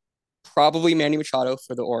 say probably Manny Machado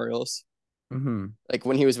for the Orioles. Mm-hmm. Like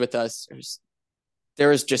when he was with us, there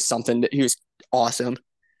was just something that he was awesome,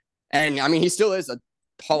 and I mean he still is a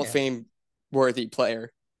Hall of Yeah. Fame worthy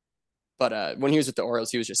player. But when he was with the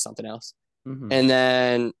Orioles, he was just something else. Mm-hmm. And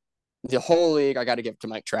then the whole league, I got to give it to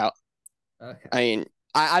Mike Trout. I Okay. mean,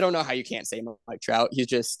 I don't know how you can't say Mike Trout. He's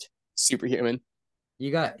just superhuman.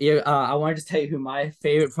 You got you. I wanted to tell you who my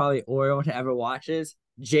favorite probably Oriole to ever watch is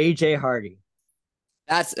JJ Hardy.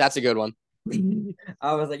 That's a good one.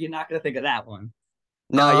 I was like, you're not gonna think of that one.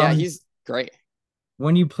 No, yeah, Um, he's great.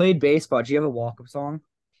 when you played baseball, do you have a walk-up song?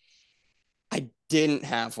 I didn't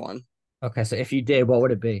have one. Okay, so if you did, what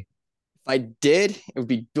would it be? If I did, it would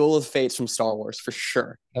be Duel of Fates from Star Wars for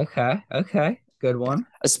sure. Okay, okay, good one.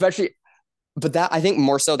 Especially, but that I think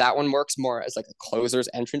more so that one works more as like a closer's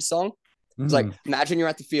entrance song. It's like Hmm. imagine you're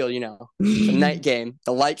at the field, it's a night game,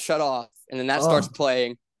 the lights shut off, and then that starts Oh,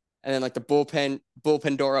 playing, and then like the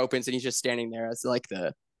bullpen door opens, and he's just standing there as like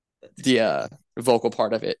that's the crazy. vocal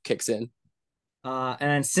part of it kicks in. And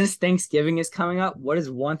then since Thanksgiving is coming up, what is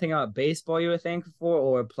one thing about baseball you are thankful for,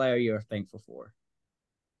 or a player you are thankful for?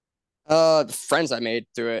 The friends I made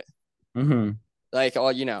through it, Hmm. like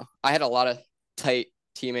I had a lot of tight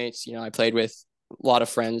teammates. I played with a lot of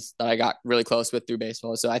friends that I got really close with through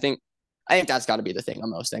baseball. So I think that's got to be the thing I'm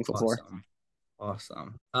most thankful for.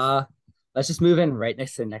 Awesome, awesome. Let's just move in right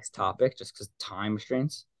next to the next topic, just because time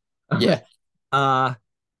restraints. Yeah. Uh,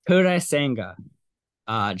 Kodai Senga,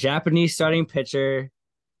 Japanese starting pitcher.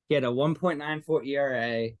 He had a 1.94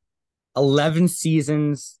 ERA, 11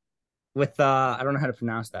 seasons with I don't know how to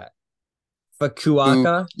pronounce that.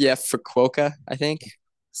 Fukuoka Yeah, Fukuoka, I think.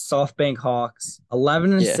 SoftBank Hawks,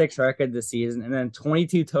 11 and Yeah. 6 record this season, and then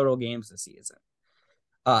 22 total games this season.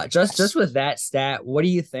 Just with that stat, what do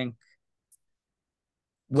you think?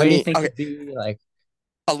 I Where do you mean, think okay, he'd be? Like,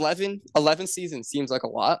 11 seasons seems like a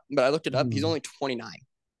lot, but I looked it up. He's hmm, only 29.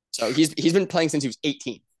 So he's been playing since he was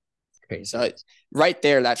 18. crazy. So right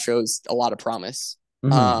there, that shows a lot of promise.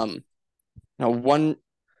 Hmm. Um, now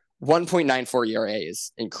 1.94 ERA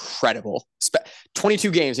is incredible.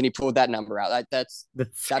 22 games and he pulled that number out. That's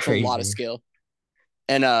That's a lot of crazy. skill.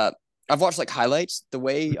 And I've watched like highlights. The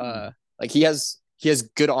way Mhm. like he has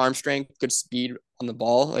good arm strength, good speed on the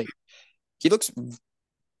ball. Like he looks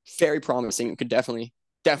very promising. Could definitely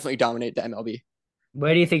dominate the MLB.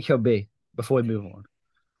 Where do you think he'll be before we move on?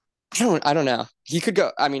 I don't know. He could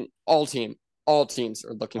go. I mean, all teams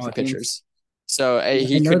are looking All for teams. pitchers. So I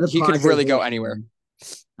know the he could Padres really are go looking at anywhere. him.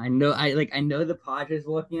 I know the Padres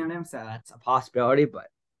are looking at him, so that's a possibility, but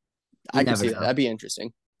you I could never see that. know. That'd be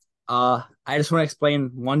interesting. I just want to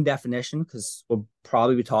explain one definition because we'll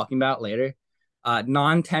probably be talking about it later.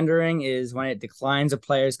 Non-tendering is when it declines a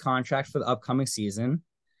player's contract for the upcoming season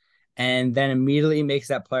and then immediately makes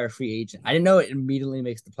that player a free agent. I didn't know it immediately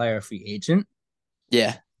makes the player a free agent.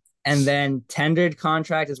 Yeah. And then tendered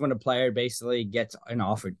contract is when a player basically gets an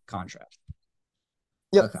offered contract.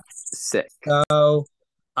 Yep. Okay. Sick. So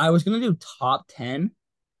I was gonna do top 10.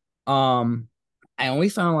 Um, I only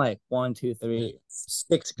found like one, two, three,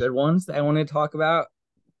 six good ones that I wanted to talk about.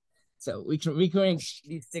 So we can rank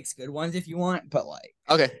these six good ones if you want, but like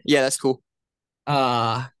Okay. Yeah, that's cool.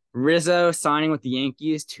 Rizzo signing with the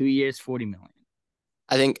Yankees, 2 years, 40 million.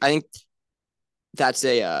 I think that's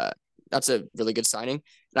a really good signing.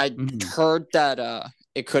 And I Mm-hmm. heard that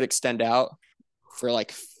it could extend out for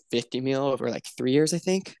like 50 mil over like 3 years, I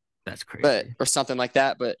think. That's But crazy. or something like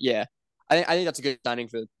that. But yeah. I think that's a good signing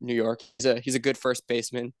for New York. He's a good first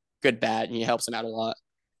baseman, good bat, and he helps him out a lot.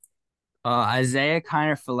 Isaiah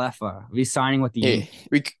Kiner Falefa re-signing with the Yeah, Yankees.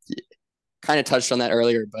 we kind of touched on that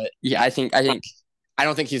earlier, but yeah, I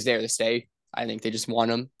don't think he's there to stay. I think they just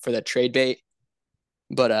want him for that trade bait.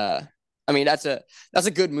 But I mean that's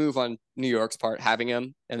a good move on New York's part, having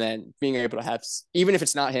him and then being able to have, even if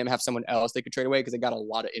it's not him, have someone else they could trade away because they got a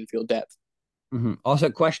lot of infield depth. Mm-hmm. Also,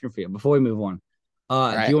 a question for you before we move on. All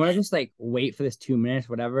Do right. you want to just like wait for this 2 minutes,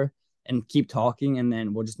 whatever, and keep talking, and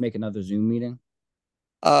then we'll just make another Zoom meeting?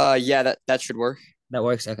 Yeah, that should work. That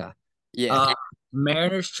works. Okay. Yeah. Uh,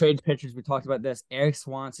 Mariners trade pitchers. We talked about this. Eric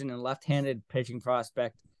Swanson and left-handed pitching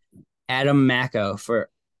prospect Adam Macko for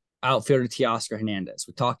outfielder Teoscar Hernandez.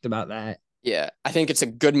 We talked about that. Yeah. I think it's a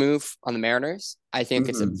good move on the Mariners. I think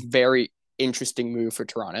it's a Mhm. very interesting move for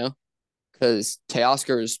Toronto because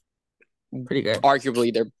Teoscar is Pretty good.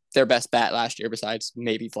 arguably their best bat last year, besides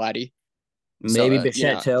maybe Vladdy. So Maybe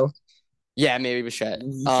Bichette too. yeah, maybe Bichette.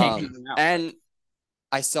 You can't count him out. And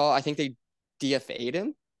I think they DFA'd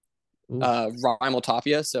him, Oof. Raimel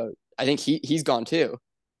Tapia. So I think he's gone too.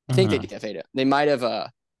 I think they Uh-huh. DFA'd him. They might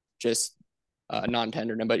have just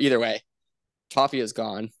non-tendered him, but either way, Tapia's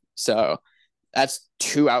gone. So that's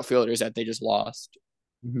two outfielders that they just lost,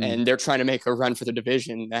 Mhm. and they're trying to make a run for the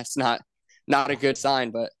division. That's not a good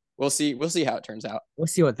sign, but we'll see. We'll see how it turns out. We'll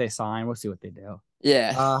see what they sign. We'll see what they do.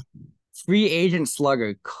 Yeah, Uh, Free agent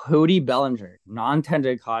slugger Cody Bellinger,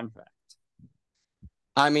 non-tendered contract.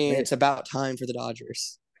 I mean it's about time for the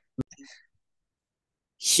Dodgers.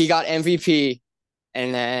 He got MVP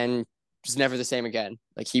and then was never the same again.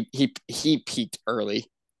 Like he peaked early.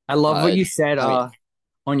 I love what Uh, you said I mean,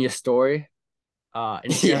 on your story,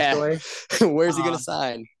 Instagram yeah. story. Where's he gonna Uh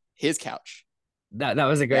sign? His couch. that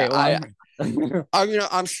was a Yeah, great one.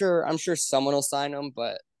 I'm sure someone will sign him,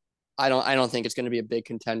 but I don't think it's gonna be a big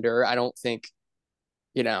contender.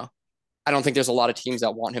 You know, I don't think there's a lot of teams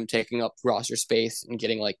that want him taking up roster space and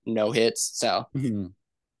getting like no hits. So Mhm.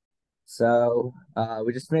 So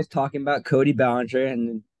we just finished talking about Cody Bellinger and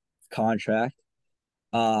the contract.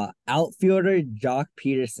 Outfielder Jock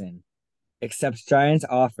Peterson accepts Giants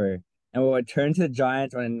offer and will return to the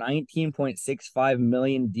Giants on a 19.65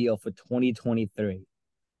 million deal for 2023.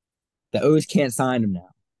 The O's can't sign him now.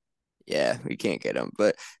 yeah, we can't get him,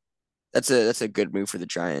 but that's a good move for the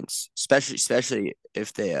Giants, especially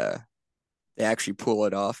if they actually pull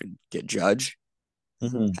it off and get Judge.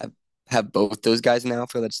 Mhm. Have have both those guys now. I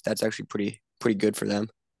feel that's actually pretty good for them.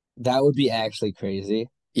 That would be actually crazy. How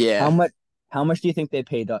Yeah, much how much do you think they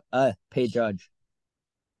paid pay Judge?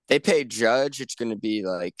 they pay Judge. It's going to be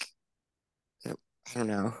like I don't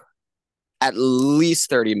know. at least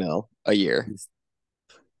 30 mil a year.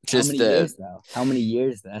 How Just many the years though? How many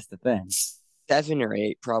years? That's the thing. 7 or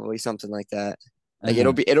 8, probably something like that. Like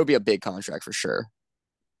Uh-huh. it'll be a big contract for sure.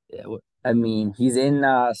 Yeah, I mean, he's in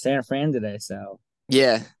San Fran today, so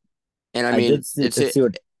Yeah, and I I mean did see. Let's see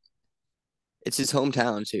what. it's his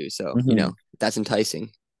hometown too, so Mhm. that's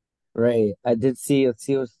enticing. Right, I did see. Let's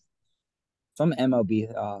see what some MLB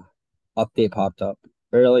update popped up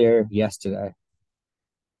earlier yesterday.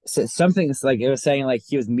 So something's like it was saying like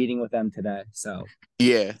he was meeting with them today. So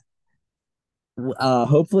Yeah,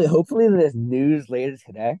 hopefully there's news later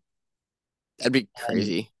today, that'd be and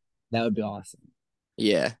crazy. that would be awesome.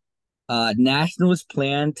 Yeah, Nationals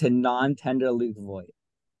plan to non-tender Luke Voigt.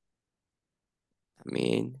 I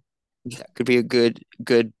mean that could be a good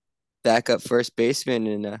backup first baseman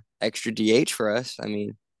and a extra DH for us. I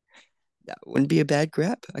mean that wouldn't be a bad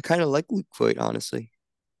grab. I kind of like Luke Voigt, honestly.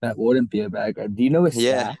 That wouldn't be a bad guy. Do you know his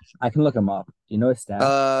Yeah. stats? I can look him up. Do you know his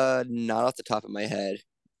stats? Not off the top of my head.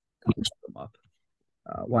 Look him up.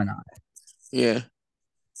 Why not? Yeah.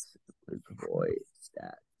 Luke Voigt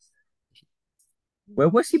stats. Where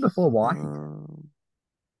was he before Washington? Um,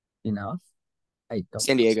 You know, I don't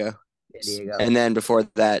San know. Diego. San Diego. And then before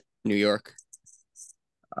that, New York.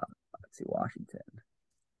 Let's see, Washington.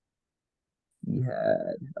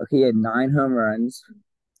 He had 9 home runs.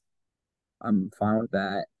 I'm fine with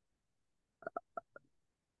that.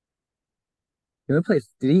 He only played.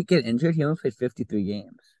 Did he get injured? He only played 53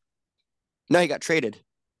 games. No, he got traded.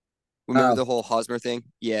 Remember Oh, the whole Hosmer thing?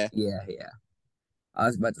 Yeah. yeah. I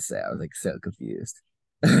was about to say. I was like so confused.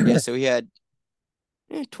 Yeah, so he had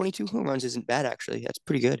 22 home runs isn't bad actually. That's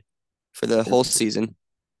pretty good for the whole season.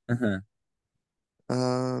 Uh-huh.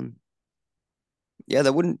 Um yeah,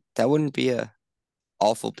 that wouldn't be a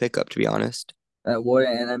awful pickup to be honest. That would,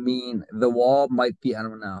 and I mean, the wall might be. I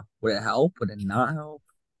don't know. Would it help? Would it not help?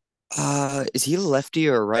 Is he a lefty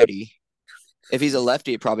or a righty? If he's a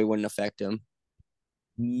lefty, it probably wouldn't affect him.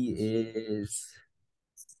 He is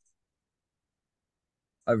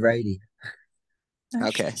a righty.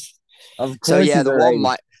 Okay. Of So course, yeah, he's a righty.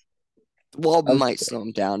 the wall Of might slow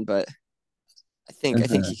him down, but I think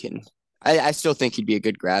uh-huh. he can. I still think he'd be a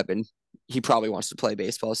good grab, and he probably wants to play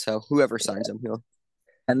baseball. So whoever signs him,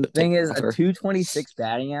 And the he'll take thing the is, a offer. 226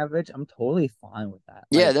 batting average, I'm totally fine with that.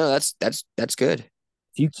 Yeah, Like, no, that's good.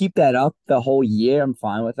 if you keep that up the whole year, I'm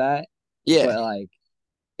fine with that. Yeah, But like,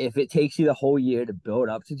 if it takes you the whole year to build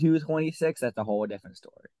up to 226, that's a whole different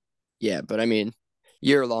story. yeah, but I mean,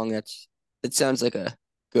 year long. It sounds like a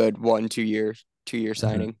good 2 year Uh-huh.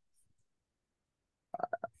 signing.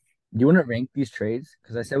 Do you want to rank these trades?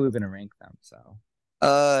 Because I said we were going to rank them. So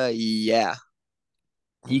Yeah.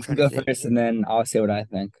 I'm you can trying to go think. first, and then I'll say what I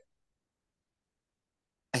think.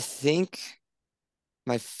 I think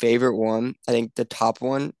my favorite one. I think the top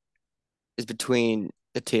one is between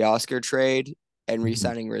the Teoscar trade and Hmm.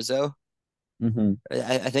 re-signing Rizzo. Hmm.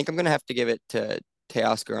 I think I'm gonna have to give it to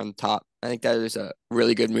Teoscar on the top. I think that is a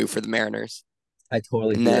really good move for the Mariners. I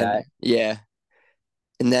totally And see then that. yeah,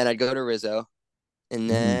 and then I'd go to Rizzo, and Hmm.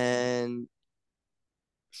 then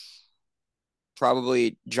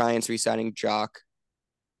probably Giants re-signing Jock,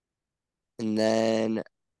 and then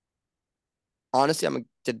honestly,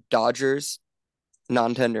 the Dodgers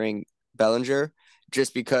non-tendering Bellinger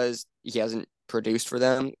just because he hasn't produced for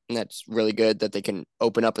them, and that's really good that they can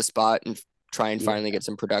open up a spot and try and Yeah. finally get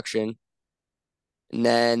some production. And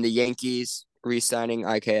then the Yankees re-signing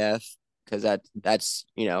IKF because that's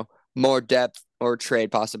more depth or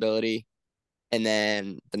trade possibility, and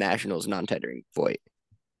then the Nationals non-tendering Voit.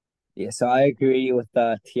 Yeah. So I agree with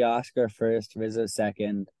Teoscar first, Rizzo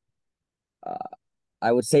second. Uh,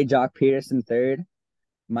 I would say Jock Peterson third.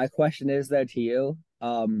 My question is though to you.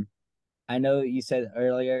 I know you said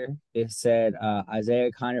earlier it said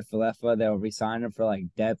Isaiah Kiner Falefa they'll resign him for like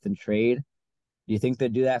depth and trade. Do you think they'll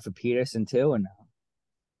do that for Peterson too or no?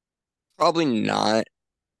 Probably not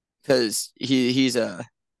because he's a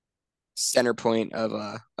center point of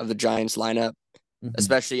the Giants lineup, Hmm.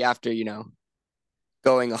 especially after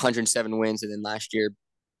going 107 wins and then last year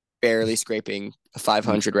barely scraping a Yeah.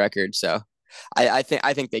 500 record. So I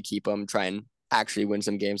think they keep him, try and actually win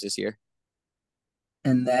some games this year.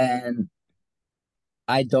 And then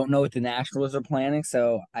I don't know what the Nationals are planning,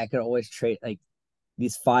 so I could always trade like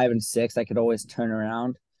these 5 and 6. I could always turn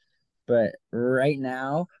around. But right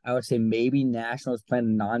now, I would say maybe Nationals plan a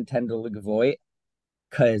non-tender Luke Voigt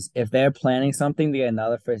because if they're planning something to get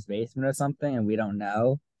another first baseman or something, and we don't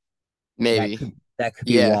know, that Maybe. could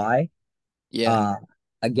be Yeah. why. Yeah. Uh,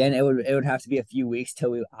 again, it would have to be a few weeks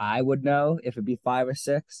till I would know if it'd be 5 or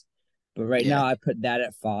 6. But right Yeah. now, I put that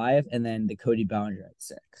at 5, and then the Cody Bellinger at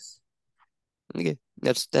 6. Okay.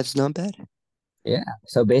 That's not bad. Yeah.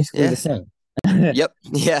 So basically the Yeah. same. Yep.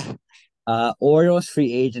 Yeah. Orioles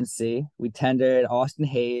free agency. We tendered Austin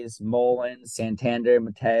Hayes, Mullins, Santander,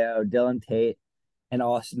 Mateo, Dylan Tate, and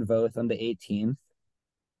Austin Voth on the 18th.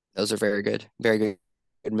 Those are very good. Very good.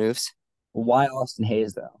 Good moves. Why Austin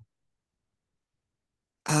Hayes though?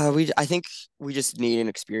 I think we just need an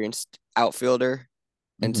experienced outfielder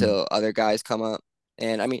Mm-hmm. until other guys come up.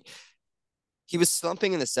 And I mean, he was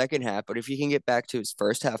slumping in the second half, but if he can get back to his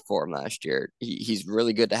first half form last year, he's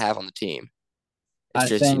really good to have on the team. It's I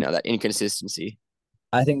just, think that inconsistency.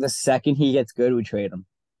 I think the second he gets good, we trade him.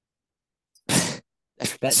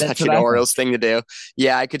 That's Such what an I think Orioles thing to do.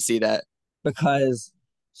 Yeah, I could see that. because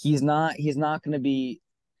he's not going to be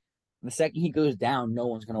the second he goes down, no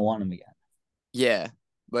one's going to want him again. Yeah.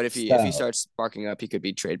 But if he So starts sparking up, he could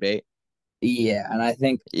be trade bait. yeah, and I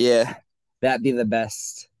think Yeah, that'd be the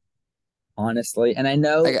best, honestly. And I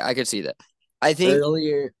know I could see that. I think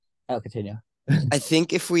earlier, I'll continue. I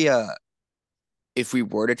think if we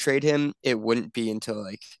were to trade him, it wouldn't be until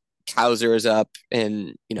like Kauser is up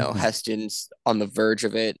and Mhm. Heston's on the verge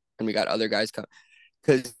of it, and we got other guys come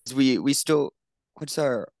because we still what's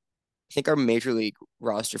our I think our major league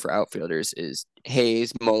roster for outfielders is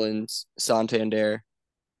Hayes, Mullins, Santander,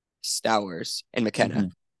 Stowers, and McKenna.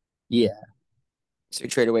 Mhm. Yeah. So we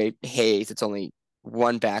trade away Hayes. It's only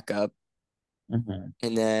one backup, Mhm.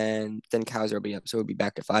 and then Kauser will be up, so we'll be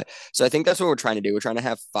back to five. So I think that's what we're trying to do. We're trying to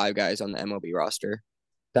have five guys on the MLB roster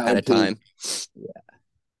That at would a be. time. Yeah.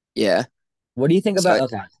 Yeah. What do you think So about?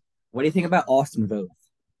 Okay. What do you think about Austin Voth?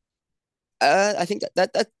 I think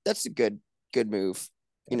that's a good move.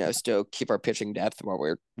 Still keep our pitching depth while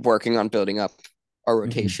we're working on building up our Mhm.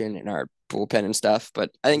 rotation and our bullpen and stuff.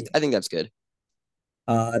 But I think Yeah. I think that's good.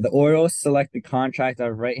 The Orioles select the contract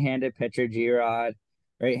of right-handed pitcher G-Rod,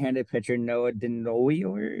 right-handed pitcher Noah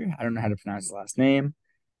Denoyer. I don't know how to pronounce his last name.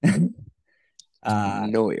 uh,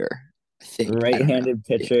 Neuer, I think. I don't know. right-handed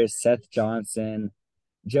Yeah. pitcher Seth Johnson,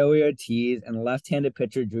 Joey Ortiz, and left-handed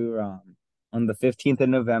pitcher Drew Rom on the 15th of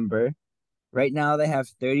November. Right now, they have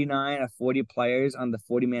 39 of 40 players on the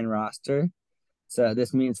 40-man roster. So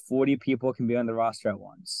this means 40 people can be on the roster at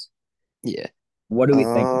once. Yeah. What do we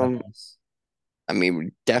think about Um, this? I mean,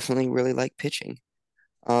 we definitely really like pitching.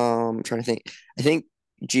 I'm trying to think. I think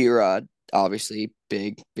G-Rod, obviously,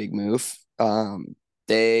 big move.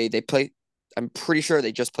 They play. I'm pretty sure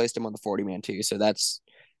they just placed him on the 40 man too, so that's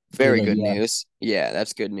They very did, good yeah. news. Yeah,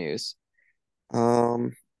 that's good news.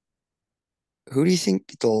 Um, who do you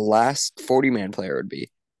think the last 40 man player would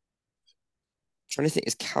be? Trying to think,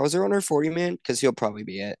 is Kauser on our 40 man? Because he'll probably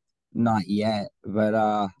be it. Not yet,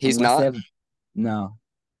 but He's unless they not? have no,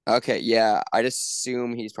 Okay, yeah. I'd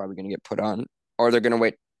assume he's probably gonna get put on. Or they're gonna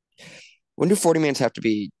wait. When do 40 mans have to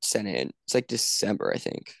be sent in? It's like December, I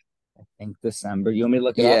think. I think December. You want me to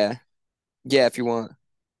look it up? Yeah. Yeah, if you want.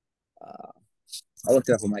 Uh, I'll look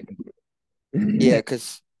it up on my computer. Yeah,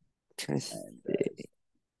 because trying to And think.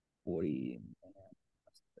 40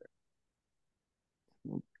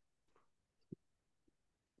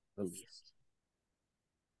 released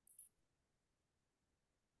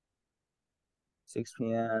 6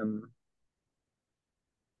 p.m.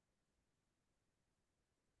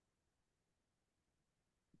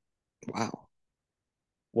 Wow.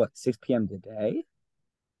 What 6 p.m. today?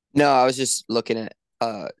 No, I was just looking at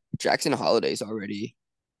Jackson Holiday's already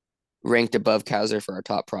ranked above Kaiser for our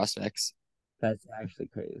top prospects. That's actually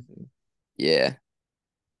crazy. Yeah.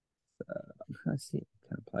 I'm trying to see what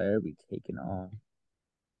kind of player we taken on.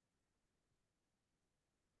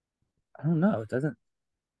 I don't know. It doesn't.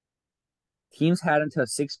 Teams had until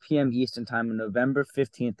 6 p.m. Eastern Time on November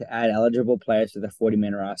 15th to add eligible players to the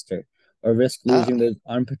 40-man roster or risk Oh, losing those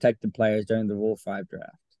unprotected players during the Rule 5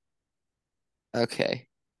 draft. okay.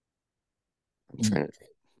 I'm trying to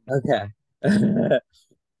Okay.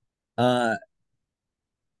 uh,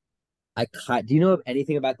 do you know of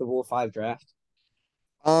anything about the Rule 5 draft?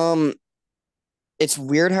 um it's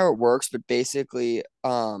weird how it works, but basically,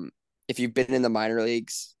 if you've been in the minor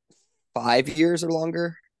leagues 5 years or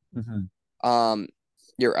longer, Mm-hmm. um,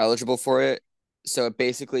 you're eligible for it. So it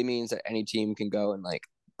basically means that any team can go and like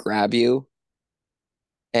grab you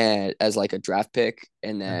and as like a draft pick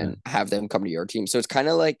and Uh-huh. then have them come to your team. So it's kind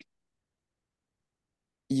of like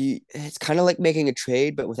making a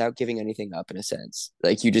trade, but without giving anything up in a sense.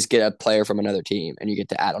 Like you just get a player from another team and you get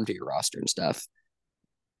to add them to your roster and stuff.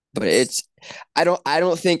 But I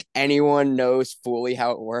don't think anyone knows fully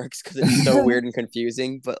how it works because it's so weird and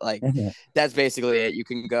confusing. But like that's basically it. You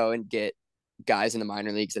can go and get guys in the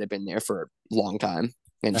minor leagues that have been there for a long time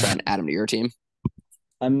and try and add them to your team.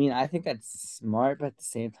 I mean, I think that's smart, but at the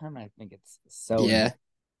same time, I think it's so Yeah,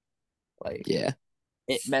 like yeah.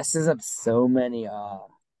 it messes up so many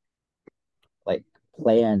like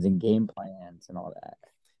plans and game plans and all that.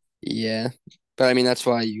 Yeah. But I mean that's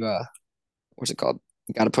why you what's it called?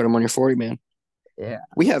 You gotta put him on your 40 man. Yeah,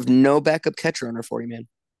 We have no backup catcher on our 40 man.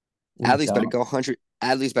 we Adley's better don't. go 100.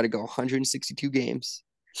 Adley's better go 162 games.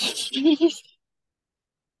 It's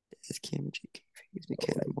Cameron J.K. Hayes,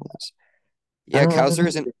 McKenna Mullins. I Yeah, don't know.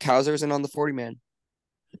 Kowser isn't on the 40 man.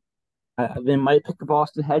 They might pick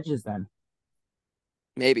Boston Hedges then.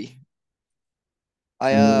 Maybe.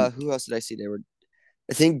 I mean, Who else did I see?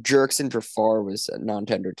 I think Jerkson for far was a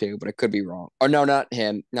non-tender too, but I could be wrong. Oh no, not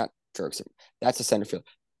him, not Jerkson. That's a center field.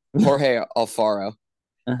 Jorge Alfaro.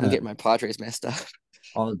 I'm uh-huh. getting my Padres messed up.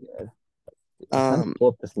 All good. I'm trying to Um, pull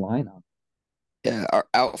up this lineup. yeah, our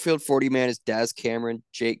outfield 40 man is Daz Cameron,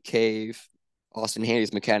 Jake Cave, Austin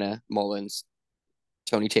Handy's McKenna, Mullins,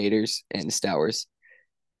 Tony Taters, and Stowers.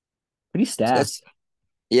 Pretty So stacked. that's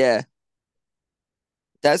yeah.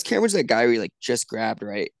 Daz Cameron's that guy we like just grabbed,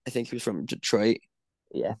 right? I think he was from Detroit.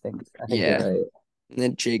 Yeah, I think you're Yeah. right. And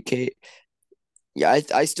then JK. Yeah,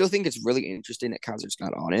 I still think it's really interesting that Kaiser's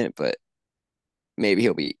not on it, but maybe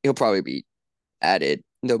he'll probably be added.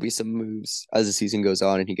 There'll be some moves as the season goes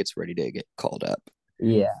on and he gets ready to get called up.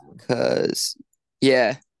 Yeah. Cause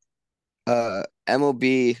yeah,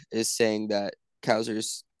 MLB is saying that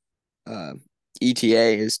Kaiser's uh,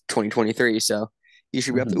 ETA is 2023, so he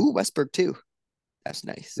should be up to Mhm. Westberg too. That's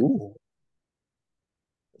nice. Ooh.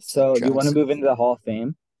 St. So, do you want to John's. move into the Hall of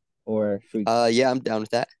Fame, or should we? Yeah, I'm down with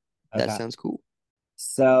that. That Okay. sounds cool.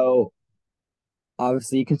 So,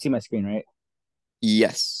 obviously, you can see my screen, right?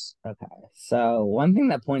 Yes. Okay. So, one thing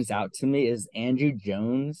that points out to me is Andrew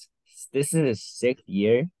Jones. This is his sixth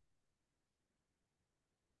year.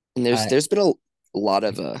 And there's I there's been a lot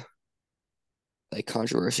of like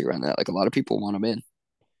controversy around that. Like a lot of people want him in,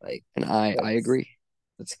 like and I that's agree.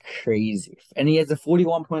 that's crazy, and he has a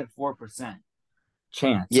 41.4%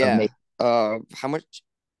 chance of Yeah. making.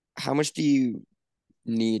 How much do you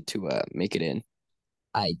need to make it in?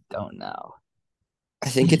 I don't know. I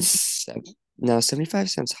think it's no 75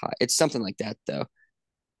 sounds high. It's something like that though.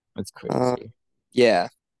 It's Uh, crazy. yeah.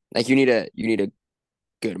 Like you need a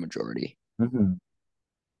good majority. Hmm.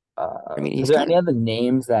 I mean, Is he's there got. any other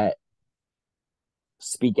names that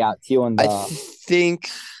speak out to you on I the think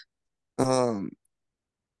um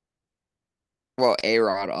well,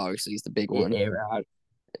 A-Rod obviously is the big one. A route?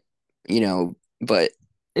 But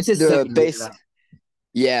It's his the second year base though.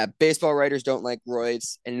 yeah, baseball writers don't like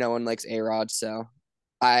roids and no one likes A-Rod, so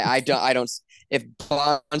I don't if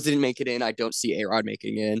Bonds didn't make it in, I don't see A-Rod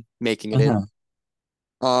making it in.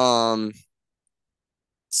 Uh-huh. Um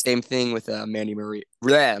Same thing with Manny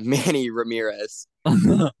Ramirez.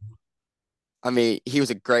 I mean, he was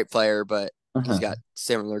a great player, but he's Uh-huh. got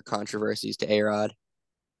similar controversies to A-Rod.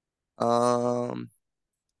 Um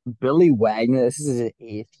Billy Wagner. This is his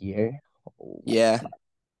eighth year. Oh my yeah, God.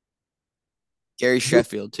 Gary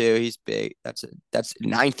Sheffield too. He's big. That's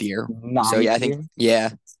ninth year. So yeah, Ninth I think year. yeah,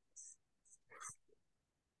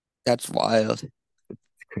 that's wild.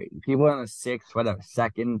 Crazy. People on the sixth, whatever,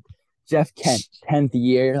 second. Jeff Kent, 10th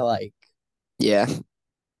year. Like, Yeah.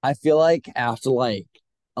 I feel like after like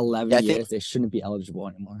 11 Yeah, I think years, they shouldn't be eligible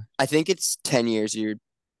anymore. I think it's 10 years you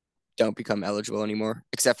don't become eligible anymore,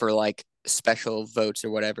 except for like special votes or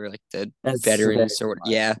whatever, like the That's very veterans or what. smart.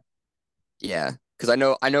 Yeah, yeah. Because I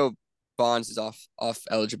know Bonds is off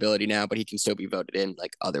eligibility now, but he can still be voted in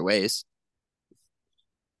like other ways.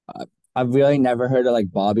 I've really never heard of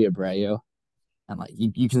like Bobby Abreu. And like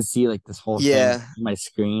you can see like this whole thing Yeah. on my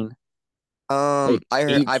screen. Like I've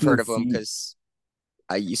 18 heard of him seats. because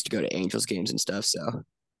I used to go to Angels games and stuff, so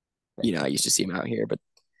I used to see him out here. But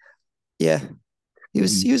yeah, he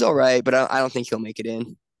was all right, but I don't think he'll make it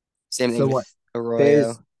in. Same thing So what? with Arroyo.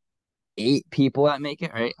 There's 8 people that make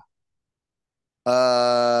it, right?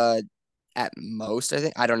 Uh, at most, I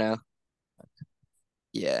think. I don't know.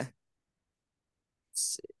 Yeah.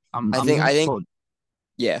 I'm I I'm think gonna I think pull.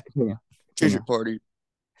 yeah. Yeah, Choose your party.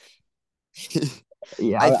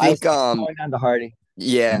 yeah. I I was think going down to Hardy.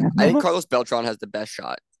 yeah. I think Carlos Beltran has the best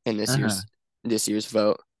shot in this Uh-huh. year's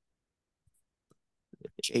vote.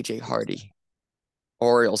 JJ Hardy,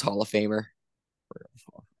 Orioles Hall of Famer.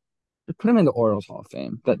 Put him in the Orioles Hall of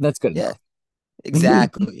Fame. That's good Yeah, enough.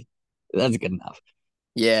 exactly. That's good enough.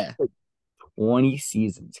 Yeah. 20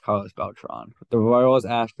 seasons, Carlos Beltran. With the Royals,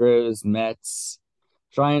 Astros, Mets,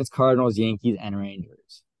 Giants, Cardinals, Yankees, and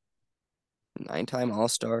Rangers. 9-time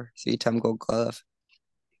All-Star, 3-time Gold Glove,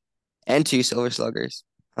 and 2 Silver Sluggers.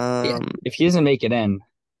 Yeah. If he doesn't make it in,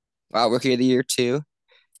 Wow, Rookie of the Year too.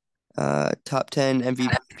 Top 10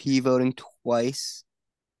 MVP voting twice.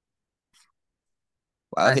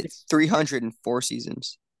 Wow, I hit think 304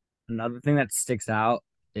 seasons. another thing that sticks out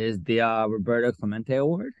is the Roberto Clemente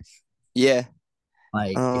Award. Yeah.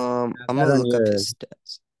 Like if you have I'm that gonna on look up your his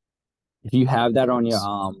stats. if you have that on your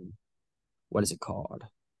Awards. what is it called?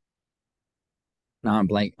 No, I'm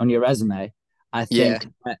blank on your resume. I Yeah.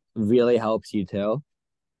 think that really helps you too.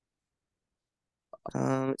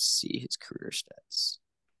 Let's see his career stats.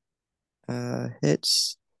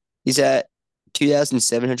 Hits. He's at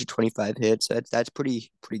 2,725 hits. That's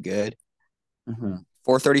pretty good. Hmm.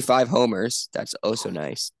 435 homers. That's also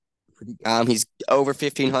nice. Pretty good. He's over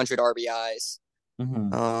 1,500 RBIs.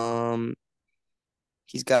 Hmm. Um,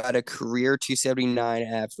 he's got a career 279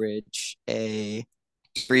 average, a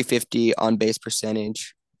 350 on base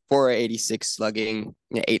percentage, 486 slugging,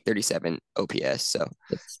 837 OPS. So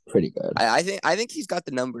It's pretty good. I think he's got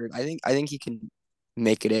the numbers. I think he can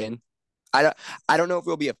make it in. I don't I don't know if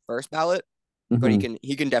he'll be a first ballot, but he Hmm.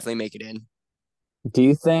 can definitely make it in. Do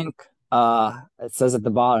you think it says at the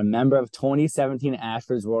bottom, member of 2017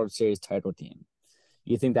 Astros World Series title team?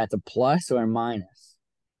 You think that's a plus or a minus?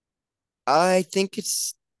 I think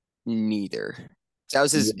it's neither. That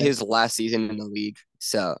was his Yeah. his last season in the league.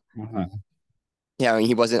 So Uh-huh. yeah, I mean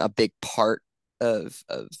he wasn't a big part of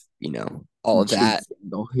all of Cheap that.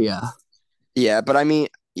 scandal. Yeah. Yeah, but I mean,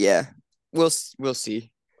 yeah, we'll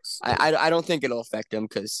see. I don't think it'll affect him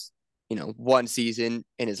because one season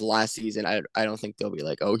in his last season, I don't think they'll be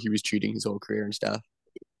like, oh, he was cheating his whole career and stuff.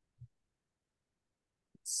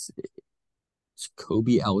 Let's see. It's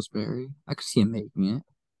Kobe Ellsbury. I could see him making it.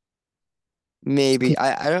 Maybe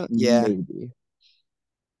I don't. Yeah, Maybe.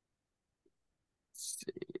 Let's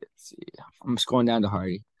see. I'm just going down to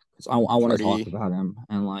Hardy because I want to talk Hardy. about him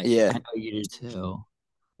and like Yeah, I know you do too.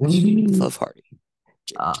 love Hardy.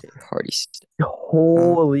 Uh, JJ Hardy. Uh,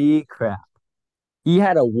 holy crap. He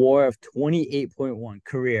had a WAR of 28.1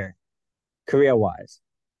 career wise.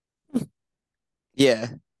 yeah,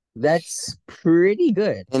 That's pretty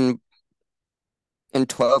good. in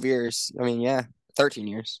 12 years. I mean, yeah, 13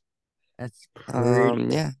 years. That's pretty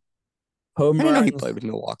good. Yeah, Home I didn't know he runs played with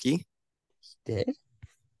Milwaukee. did.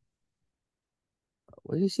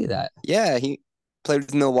 Where do you see that? Yeah, he played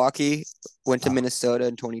with Milwaukee, went to Oh, Minnesota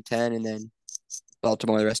in 2010, and then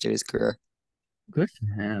Baltimore the rest of his career. good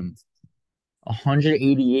for him.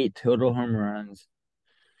 188 total home runs.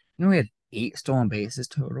 You know, he had 8 stolen bases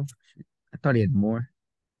total. I thought he had more.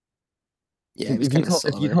 Yeah, he was If you kind of told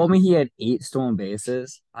if you slower. told me he had 8 stolen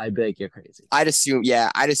bases, I'd be like, you're crazy. I'd assume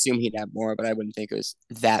he'd have more, but I wouldn't think it was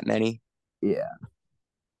that many. Yeah.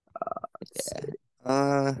 Let's Yeah. see.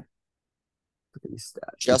 Uh, Look at these stats.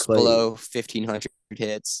 He just played. below 1,500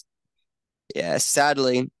 hits. Yeah,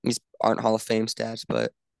 sadly, these aren't Hall of Fame stats,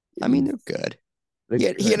 but I mean they're good. They're He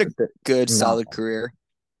had good, a but they're good, not. solid career.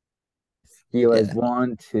 He was Yeah,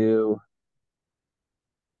 one,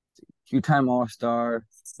 two-time All-Star,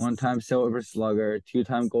 one-time Silver Slugger,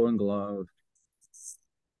 two-time Golden Glove.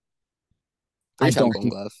 I three-time don't Golden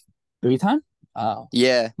think Glove. three-time. Oh,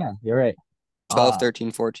 Yeah, yeah, you're right. 12, Uh,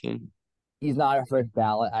 13, 14. he's not a first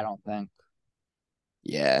ballot, I don't think.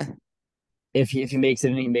 Yeah, If he makes it,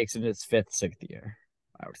 and he makes it his fifth, sixth year,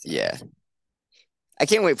 I would say. yeah. I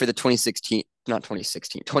can't wait for the 2016, not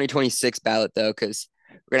 2016, 2026 ballot though, because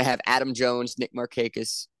we're gonna have Adam Jones, Nick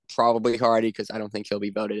Markakis, probably Hardy, because I don't think he'll be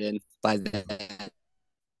voted in by then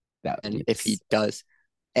That would be if he does,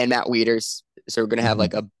 and Matt Wieters. So we're gonna have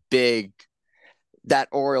like Mhm. a big that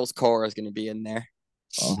Orioles core is gonna be in there.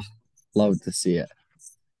 Oh, love to see it.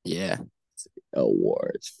 Yeah,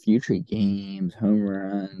 Awards, future games, home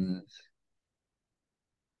runs.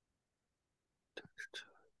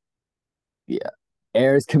 Yeah.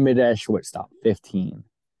 Errors committed at shortstop, 15.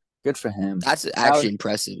 Good for him. that's That was actually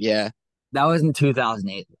impressive. Yeah. that was in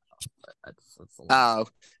 2008. That's a long Oh,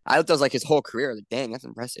 I thought that was like his whole career. Like, dang, that's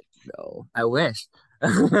impressive. ago. I wish.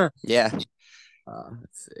 Yeah.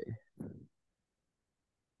 Let's see.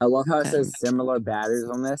 I love how it And says similar batters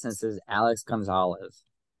on this and it says Alex Gonzalez.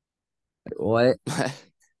 Like, what? that's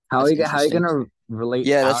How are you interesting. gonna relate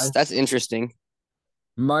Yeah, Alex? that's interesting.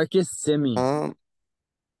 Marcus Simeon. Um,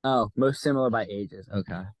 Oh, most similar by ages.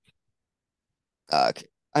 Okay. okay.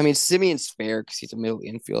 I mean, Simeon's fair because he's a middle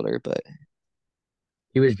infielder, but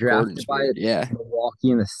He was drafted Gordon's by weird. Yeah. Milwaukee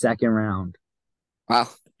in the second round Wow.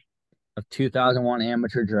 of 2001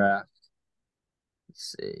 amateur draft.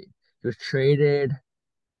 Let's see. He was traded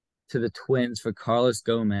to the Twins for Carlos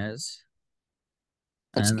Gomez.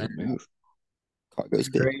 That's a And good then move. Cargo's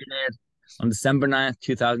big. traded on December 9th,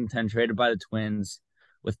 2010, traded by the Twins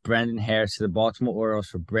with Brendan Harris to the Baltimore Orioles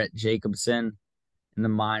for Brett Jacobson in the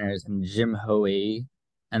minors and Jim Hoey.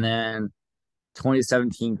 And then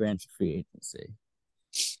 2017 granted free agency.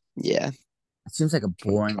 Yeah. It seems like a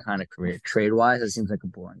boring kind of career. Trade wise, it seems like a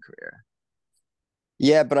boring career.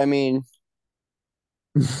 Yeah, but I mean,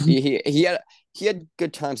 he had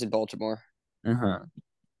good times in Baltimore. Uh-huh.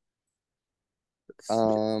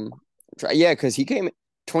 Um, yeah, because he came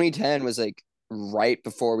 2010 was like right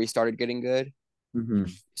before we started getting good. Mm-hmm.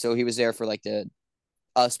 So he was there for like the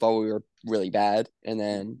us while we were really bad, and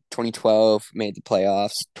then 2012 made the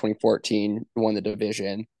playoffs. 2014 won the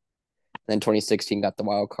division. Then 2016 got the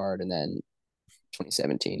wild card, and then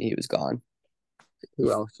 2017 he was gone.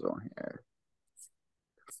 Who else is on here?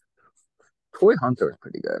 Toy Hunter was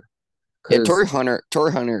pretty good Yeah, because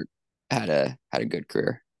Torrey Hunter had a good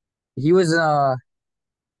career. he was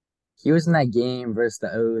he was in that game versus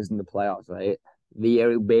the O's in the playoffs, right? The year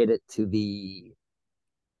we made it to the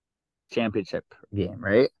championship game,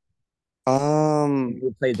 right? Um.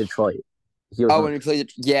 We played Detroit. He was Oh, on. when we played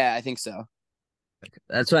it, yeah, I think so.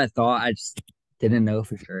 That's what I thought. I just didn't know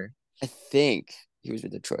for sure. I think he was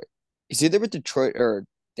with Detroit. He's either with Detroit or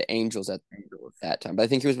the Angels at Angels. that time, but I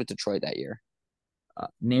think he was with Detroit that year.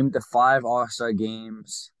 Named the 5 All-Star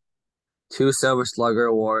games, 2 Silver Slugger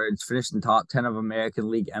awards, finished in top 10 of American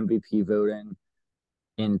League MVP voting.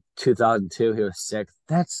 In 2002, he was sixth.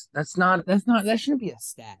 That shouldn't be a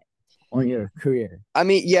stat on your career. I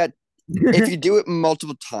mean, yeah, if you do it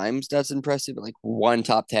multiple times, that's impressive. But like one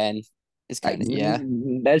top 10 is kind of yeah,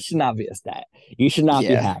 That should not be a stat. You should not be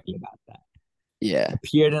yeah, happy about that. yeah.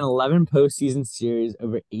 Appeared in 11 postseason series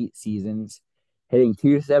over 8 seasons, hitting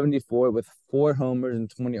 274 with 4 homers and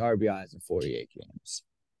 20 RBIs in 48 games.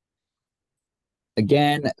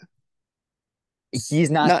 Again,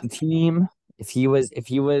 he's not Not the team. If he was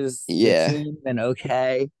the yeah, team, then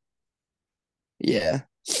okay. yeah.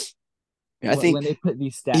 I think When they put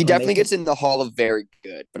these he stats definitely gets in the Hall of Very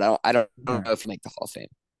Good, but I don't know if he make the Hall of Fame.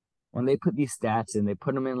 when they put these stats in, they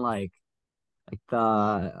put them in like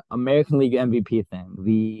the American League MVP thing,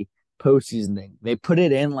 the postseason thing. They put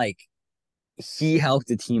it in like he helped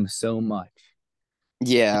the team so much.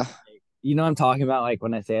 Yeah, You know what I'm talking about? Like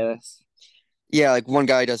when I say this? yeah. Like one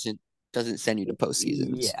guy doesn't send you to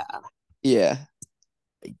postseasons. Yeah, Yeah,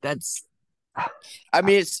 like that's I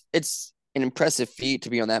mean it's an impressive feat to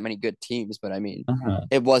be on that many good teams, but I mean uh-huh.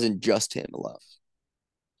 it wasn't just him alone.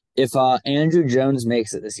 If Andrew Jones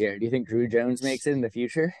makes it this year, do you think Drew Jones makes it in the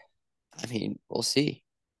future? I mean, we'll see.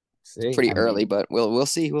 See, Pretty I early, mean, but we'll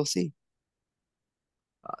see. We'll see.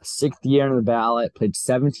 6th year on the ballot, played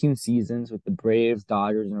 17 seasons with the Braves,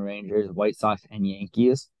 Dodgers, and Rangers, White Sox, and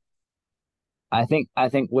Yankees. I think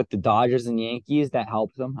with the Dodgers and Yankees that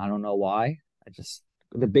helped them. I don't know why. I just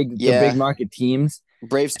the big Yeah, market teams,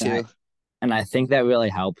 Braves and I too. and I think that really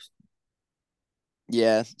helps.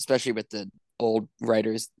 Yeah, especially with the old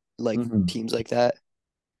writers like Mhm. teams like that.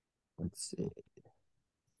 Let's see.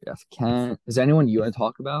 Jeff Kent. Is there anyone you want to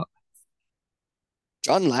talk about?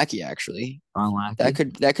 John Lackey actually. Ron Lackey.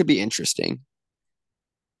 That could be interesting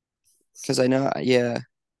because I know yeah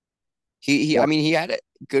he I What? mean he had a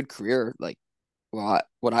good career like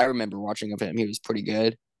what I remember watching of him he was pretty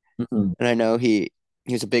good Mhm. and I know he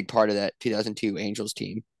was a big part of that 2002 Angels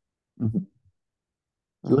team. Mhm.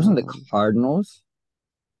 He was in the Um, Cardinals.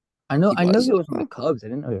 he I know was. he was in the Oh, Cubs. I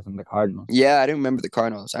didn't know he was in the Cardinals. yeah, I didn't remember the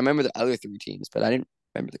Cardinals. I remember the other three teams, but I didn't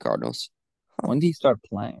remember the Cardinals. Huh. When did he start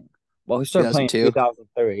playing? Well, he started playing in 2002.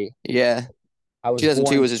 2003. Yeah, I was born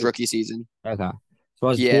 2002 in was his rookie season. okay. So I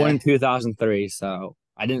was born Yeah, in 2003, so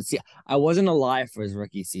I didn't see I wasn't alive for his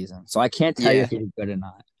rookie season. So I can't tell you if yeah, he did good or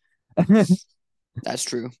not. that's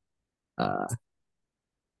true. uh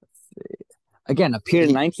Again, appeared in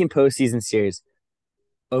He 19 postseason series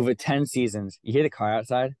over 10 seasons. You hear the car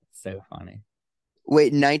outside? So funny.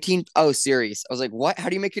 wait 19. Oh, series. I was like, what? How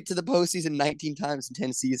do you make it to the postseason 19 times in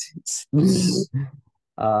 10 seasons?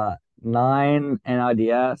 uh 9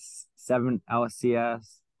 NLDS, 7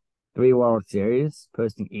 LCS, 3 World Series,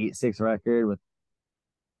 posting 8-6 record with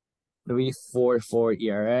 3.44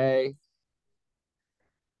 ERA.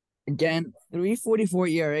 Again, 3.44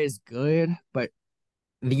 ERA is good, but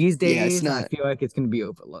these Yeah, it's days I not. feel like it's gonna be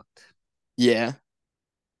overlooked. Yeah,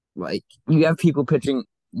 Like you have people pitching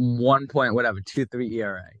 1 point whatever, 2.3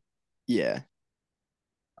 ERA. yeah.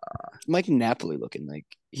 Mike Napoli looking like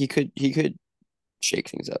he could shake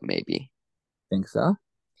things up. Think so?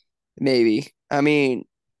 Maybe. I mean,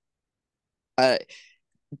 I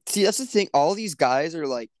see that's the thing. All these guys are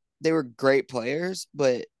like they were great players,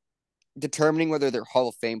 but determining whether they're Hall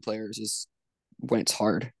of Fame players is when it's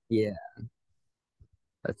hard. Yeah.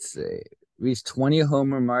 Let's see. Reached 20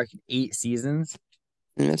 homer mark in 8 seasons.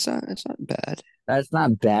 And it's not bad. That's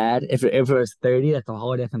not bad. If it was 30, that's a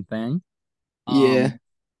whole different thing. Yeah.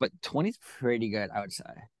 But 20 is pretty good, I would say.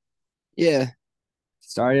 Yeah.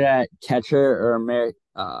 Started at catcher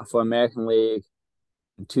for American League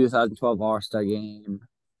in 2012 All-Star Game.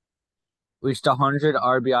 Reached 100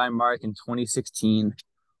 RBI mark in 2016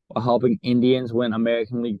 while helping Indians win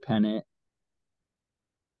American League pennant.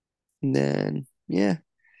 And then yeah,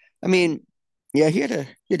 I mean, yeah, he had a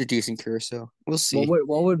decent career, so we'll What see.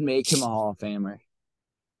 would make him a Hall of Famer?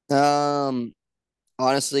 Um,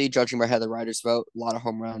 Honestly, judging by how the writers vote, a lot of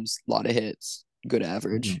home runs, a lot of hits, good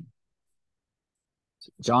average. Mhm.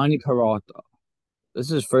 Johnny Peralta. This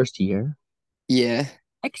is his first year. Yeah,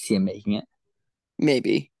 I can see him making it.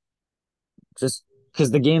 maybe. Just because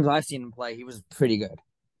the games I've seen him play, he was pretty good.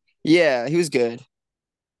 Yeah, he was good.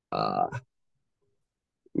 Uh,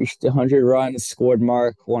 reached the 100 runs scored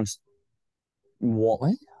mark once.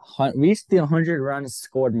 What? Reached the 100 runs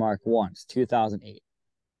scored mark once, 2008,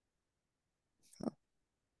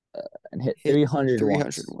 and hit Hit 300 300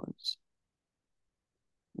 once. once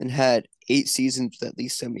and had 8 seasons with at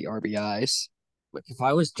least 70 RBIs. Like if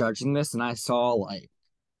I was judging this and I saw like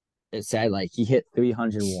it said like he hit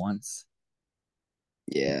 300 once,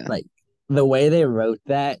 Yeah, like the way they wrote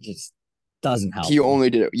that just doesn't help he him. only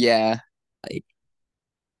did it. Yeah, Like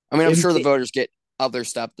I mean, I'm if sure the they, voters get other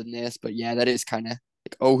stuff than this, but yeah, that is kind of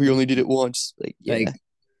like, oh, he only did it once. Like, like yeah,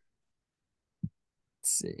 let's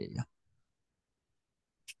see.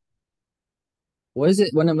 What is it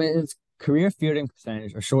when it's career fielding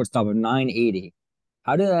percentage or shortstop of 980?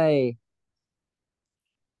 How did I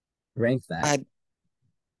rank that? I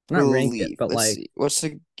Not rank it, believe. but Let's like see. What's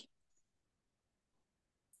the?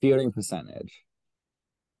 fielding percentage.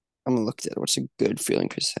 I'm gonna look at it. What's a good fielding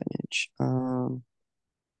percentage?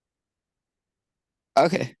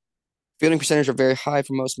 Okay. Fielding percentage are very high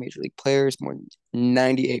for most major league players, more than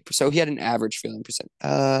 98%. So he had an average fielding percent.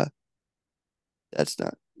 That's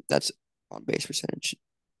not that's on base percentage.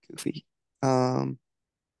 Goofy. Um,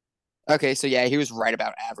 okay, so yeah, he was right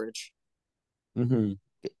about average. Mm-hmm.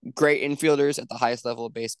 Great infielders at the highest level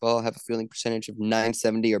of baseball have a fielding percentage of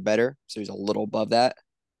 970 or better. So he's a little above that.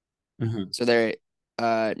 Mm-hmm. So there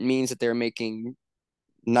means that they're making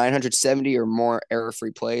 970 or more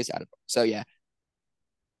error-free plays out of. So yeah.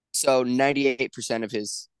 So 98%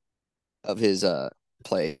 of his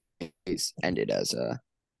plays ended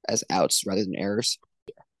as outs rather than errors.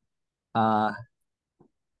 Uh,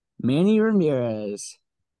 Manny Ramirez.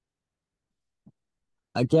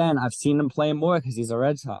 Again, I've seen him play more because he's a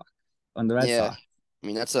Red Sox on the Red Yeah. Sox, I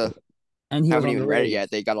mean, that's a and he was haven't on the even read it Rays. yet.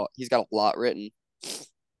 He's got a lot written.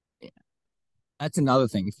 Yeah. That's another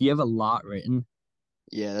thing. If you have a lot written,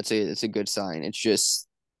 Yeah, that's a good sign. It's just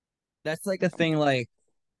that's like a thing. Like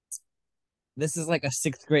this is like a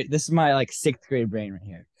sixth grade. This is my like sixth grade brain right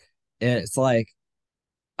here. It's like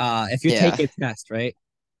if you take yeah. a test, right,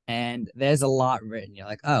 and there's a lot written, you're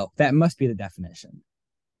like, oh, that must be the definition.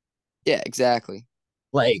 Yeah, exactly.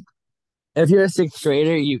 Like if you're a sixth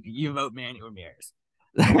grader, you vote Manny Ramirez.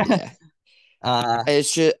 Yeah. uh,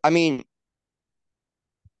 It's just I mean,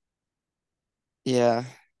 yeah.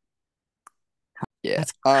 Yeah.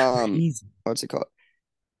 that's crazy. What's it called?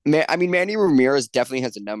 I mean, Manny Ramirez definitely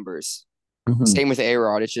has the numbers. Mhm. Same with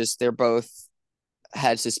A-Rod. It's just they're both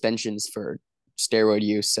had suspensions for steroid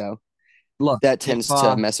use, so Look, that tends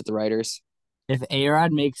to mess with the writers. if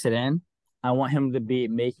A-Rod makes it in, I want him to be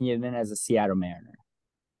making it in as a Seattle Mariner.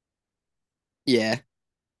 Yeah,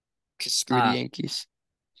 'cause screw the Uh, Yankees.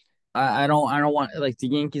 I don't want like the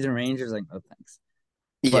Yankees and Rangers, like no thanks.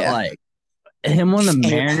 But Yeah. like him on the And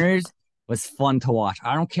Mariners was fun to watch.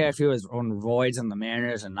 I don't care if he was on roids on the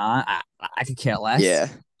Mariners or not. I could care less. yeah.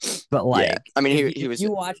 But Yeah. like I mean, he if was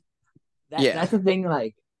you watch that, yeah. that's the thing.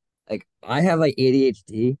 Like I have like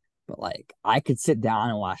ADHD, but like I could sit down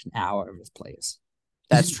and watch an hour of his plays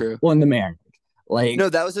That's true. on the Mariners. Like No,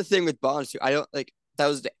 that was the thing with Bonds too. I don't like that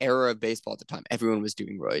was the era of baseball at the time. Everyone was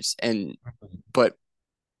doing roids, and but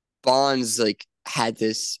Bonds like had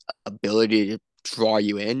this ability to draw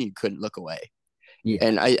you in. You couldn't look away, yeah,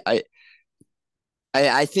 and I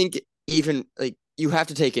think even like you have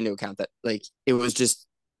to take into account that like it was just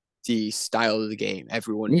the style of the game.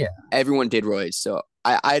 yeah. Everyone did roids, so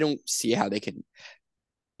I don't see how they can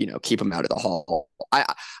keep him out of the hall.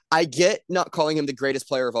 I get not calling him the greatest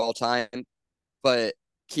player of all time, but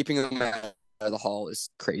keeping him out of the hall is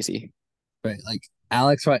crazy. Right. Like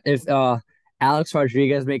if Alex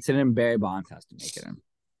Rodriguez makes it in, Barry Bonds has to make it in.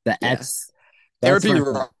 Yeah, That's it would that's be my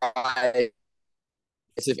thing. right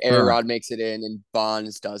if Right. A-Rod makes it in and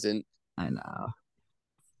Bonds doesn't. I know.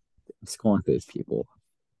 I'm scrolling through these people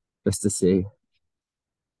just to see.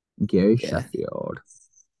 Gary Yeah, Sheffield.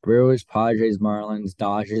 Brewers, Padres, Marlins,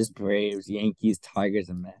 Dodgers, Braves, Yankees, Tigers,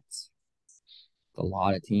 and Mets. A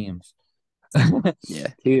lot of teams. yeah.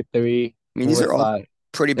 Two, three, I mean, these four, are all five.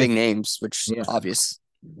 pretty big names, which is Yeah. obvious.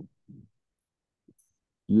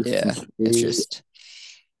 Houston Yeah, it's State, just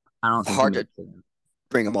I don't think hard he to makes it.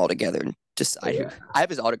 bring them all together and decide who. Yeah. I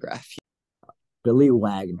have his autograph. Billy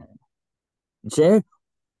Wagner. Jared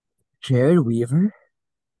Weaver.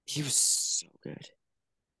 He was so good.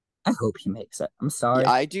 I hope he makes it. I'm sorry.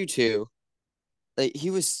 Yeah, I do too. Like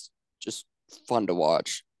he was just fun to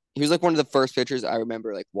watch. He was like one of the first pitchers I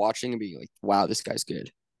remember like watching and being like, "Wow, this guy's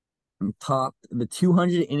good." Topped the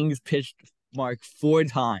 200 innings pitched mark 4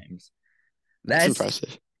 times. That's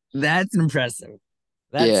impressive. That's impressive.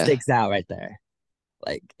 That Yeah, sticks out right there.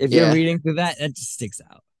 Like if you're yeah. reading through that, that just sticks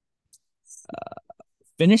out.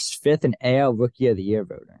 Finished fifth in AL Rookie of the Year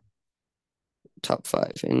voting. Top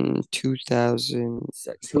 5 in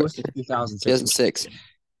 2006. Who was the 2006? 2006.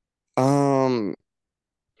 Um,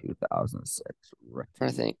 2006. I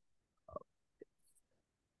think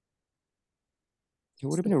he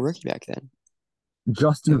would have been a rookie back then.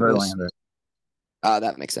 Justin Who was- Verlander.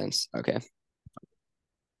 That makes sense. Okay.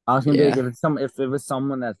 I was gonna be like, Yeah. if it was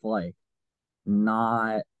someone that's like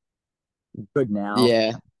not good now,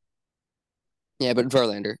 Yeah. Yeah, but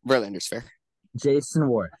Verlander's fair. Jason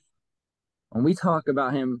Worth. When we talk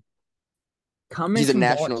about him coming He's a from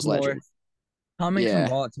Nationals Baltimore, legend. coming from Yeah.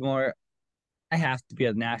 Baltimore, I have to be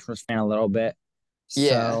a Nationals fan a little bit.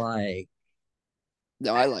 Yeah. So like,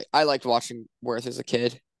 No, I liked watching Worth as a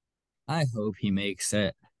kid. I hope he makes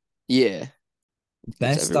it. Yeah.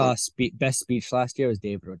 That's Best everyone. best speech last year was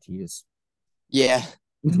David Ortiz. Yeah.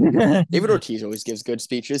 Like, David Ortiz always gives good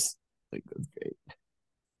speeches. that's great.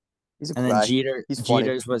 He's a And then guy. Jeter, He's funny.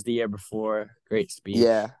 Jeter's was the year before. Great speech.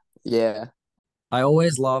 Yeah. Yeah. I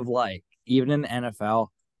always love like even in the NFL,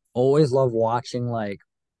 always love watching like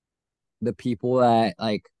the people that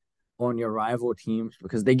like on your rival teams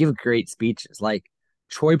because they give great speeches. Like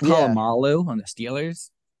Troy Yeah. Polamalu on the Steelers,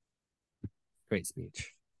 great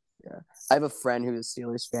speech. Yeah. I have a friend who's a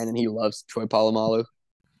Steelers fan and he loves Troy Polamalu.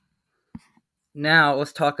 Now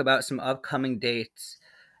let's talk about some upcoming dates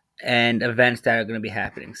and events that are going to be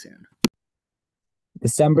happening soon.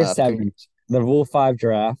 December 7th, the Rule 5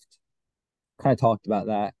 draft. Kind of talked about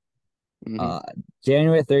that.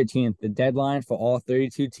 January 13th, the deadline for all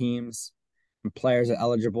 32 teams and players are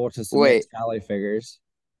eligible to submit salary figures.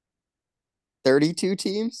 32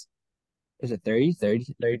 teams? Is it 30? 30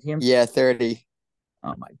 teams? Yeah, 30.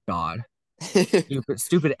 Oh my God.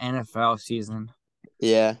 Stupid NFL season.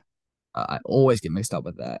 Yeah. I always get mixed up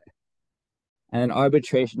with that. And then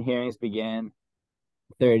arbitration hearings begin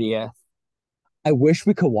 30th. I wish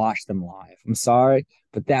we could watch them live. I'm sorry,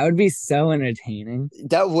 but that would be so entertaining.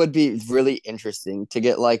 That would be really interesting to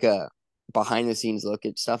get like a behind the scenes look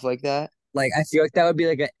at stuff like that. Like I feel like that would be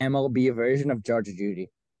like an MLB version of Judge Judy.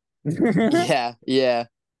 Yeah, yeah.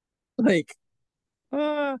 Like,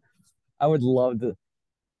 I would love to.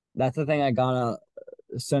 That's the thing. I gotta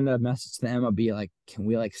send a message to the MLB. Like, can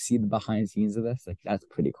we like see the behind the scenes of this? Like, that's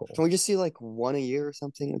pretty cool. Can we just see like one a year or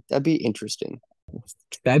something? That'd be interesting.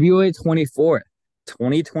 February 24th,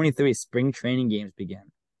 2023, spring training games begin.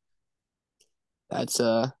 That's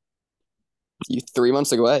 3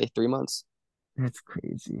 months away. 3 months. That's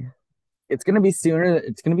crazy. It's gonna be sooner.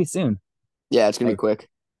 It's gonna be soon. Yeah, it's gonna be quick.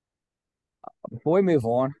 Before we move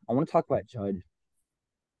on, I want to talk about Judge.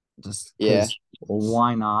 Just yeah,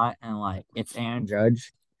 why not? And like it's Aaron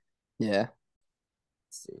Judge. Yeah.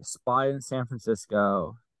 Let's see, spy in San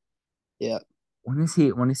Francisco. Yeah. When is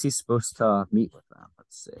he supposed to meet with them?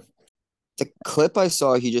 Let's see. The clip I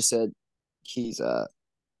saw, he just said he's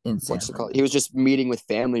what's it called? He was just meeting with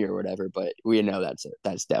family or whatever, but we know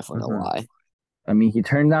that's definitely a lie. I mean, he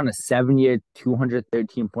turned down a 7-year,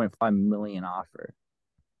 $213.5 million offer.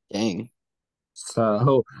 Dang.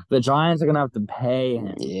 So the Giants are gonna have to pay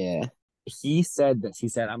him. Yeah. He said this. He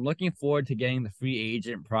said, "I'm looking forward to getting the free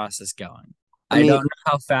agent process going. I don't know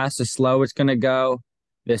how fast or slow it's gonna go.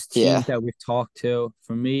 This team that we've talked to,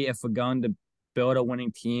 for me, if we're going to build a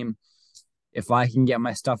winning team, if I can get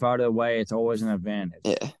my stuff out of the way, it's always an advantage."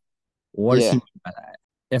 Yeah. What does he mean by that?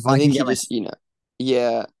 If I think he just,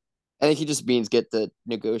 yeah. I think he just means get the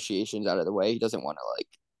negotiations out of the way. He doesn't want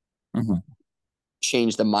to like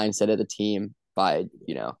change the mindset of the team by,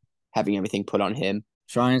 having everything put on him.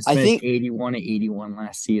 Giants finished 81-81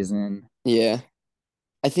 last season. Yeah.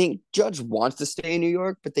 I think Judge wants to stay in New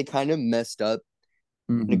York, but they kind of messed up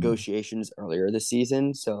negotiations earlier this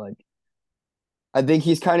season. So like I think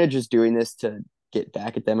he's kind of just doing this to get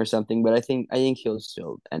back at them or something, but I think he'll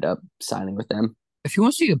still end up signing with them. If he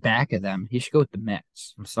wants to get back at them, he should go with the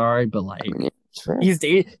Mets. I'm sorry, but like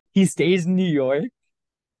he stays in New York.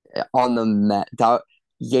 On the Mets.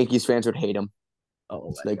 Yankees fans would hate him.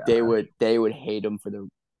 Oh, like God. They would hate him for the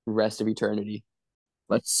rest of eternity.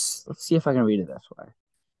 Let's see if I can read it this way.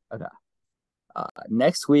 Okay.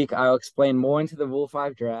 Next week, I'll explain more into the Rule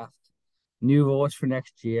 5 draft, new rules for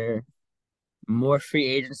next year, more free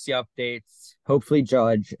agency updates, hopefully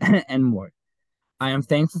Judge, and more. I am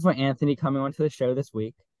thankful for Anthony coming onto the show this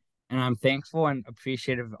week, and I'm thankful and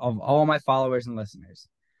appreciative of all my followers and listeners.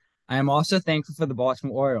 I am also thankful for the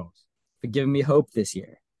Baltimore Orioles for giving me hope this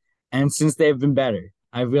year. And since they've been better,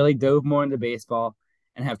 I really dove more into baseball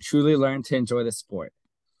and have truly learned to enjoy the sport.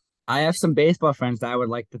 I have some baseball friends that I would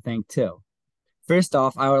like to thank too. First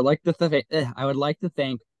off, I would like to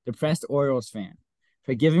thank Depressed Orioles fan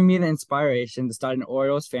for giving me the inspiration to start an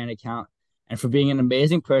Orioles fan account and for being an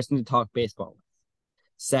amazing person to talk baseball with.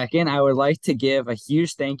 Second, I would like to give a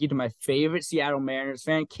huge thank you to my favorite Seattle Mariners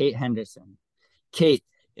fan, Kate Henderson. Kate,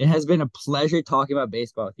 it has been a pleasure talking about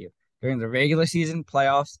baseball with you during the regular season,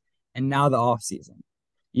 playoffs, and now the off season.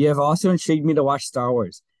 You have also intrigued me to watch Star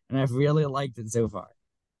Wars, and I've really liked it so far.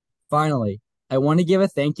 Finally, I want to give a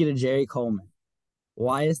thank you to Jerry Coleman.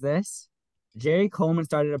 Why is this? Jerry Coleman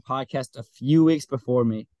started a podcast a few weeks before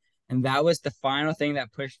me, and that was the final thing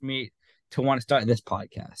that pushed me to want to start this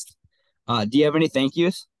podcast. Do you have any thank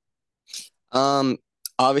yous?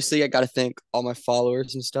 Obviously, I got to thank all my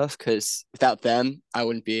followers and stuff because without them, I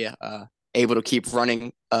wouldn't be able to keep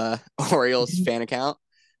running Orioles fan account.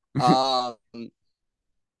 Um,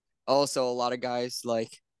 Also, a lot of guys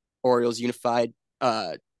like Orioles Unified,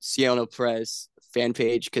 Ciano Perez fan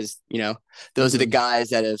page because those are the guys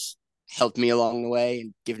that have helped me along the way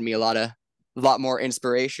and given me a lot more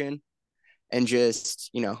inspiration. And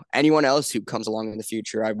just anyone else who comes along in the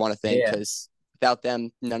future, I want to thank because without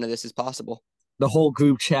them, none of this is possible. The whole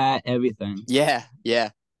group chat, everything. Yeah.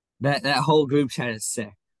 That whole group chat is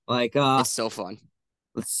sick. Like, it's so fun.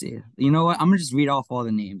 Let's see. You know what? I'm gonna just read off all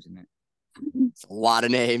the names in it. It's a lot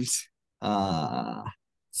of names. Let's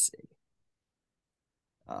see.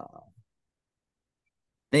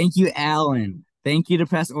 Thank you, Alan. Thank you,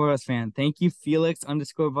 Depressed Orioles fan. Thank you,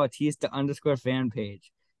 Felix_Bautista_ fan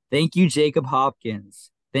page. Thank you, Jacob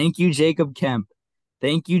Hopkins. Thank you, Jacob Kemp.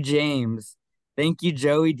 Thank you, James. Thank you,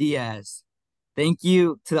 Joey Diaz. Thank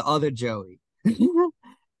you to the other Joey.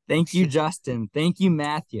 Thank you, Justin. Thank you,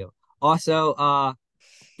 Matthew. Also,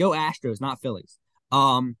 go Astros, not Phillies.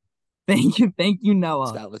 Thank you,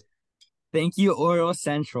 Noah. Thank you, Orioles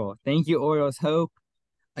Central. Thank you, Orioles Hope.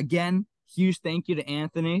 Again, huge thank you to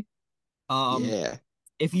Anthony.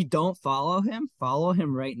 If you don't follow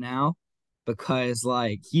him right now because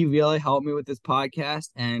he really helped me with this podcast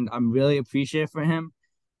and I'm really appreciative for him.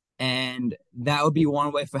 And that would be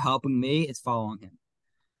one way for helping me is following him.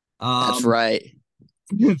 That's right.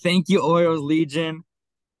 Thank you, Orioles Legion.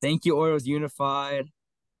 Thank you, Orioles Unified.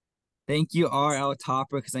 Thank you, RL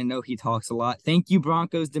Topper, because I know he talks a lot. Thank you,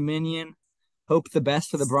 Broncos Dominion. Hope the best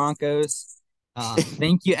for the Broncos.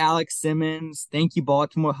 Thank you, Alex Simmons. Thank you,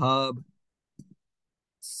 Baltimore Hub. Let's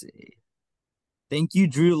see. Thank you,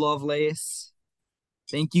 Drew Lovelace.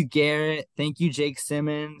 Thank you, Garrett. Thank you, Jake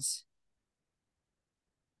Simmons.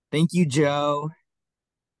 Thank you, Joe.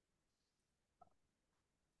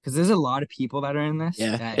 Because there's a lot of people that are in this.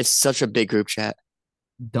 Yeah, it's such a big group chat.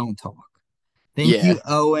 Don't talk. Thank you,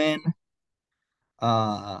 Owen.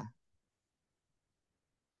 Let's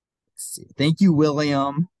see. Thank you,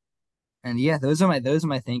 William. And yeah, those are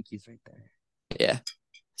my thank yous right there. Yeah.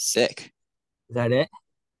 Sick. Is that it?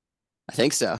 I think so.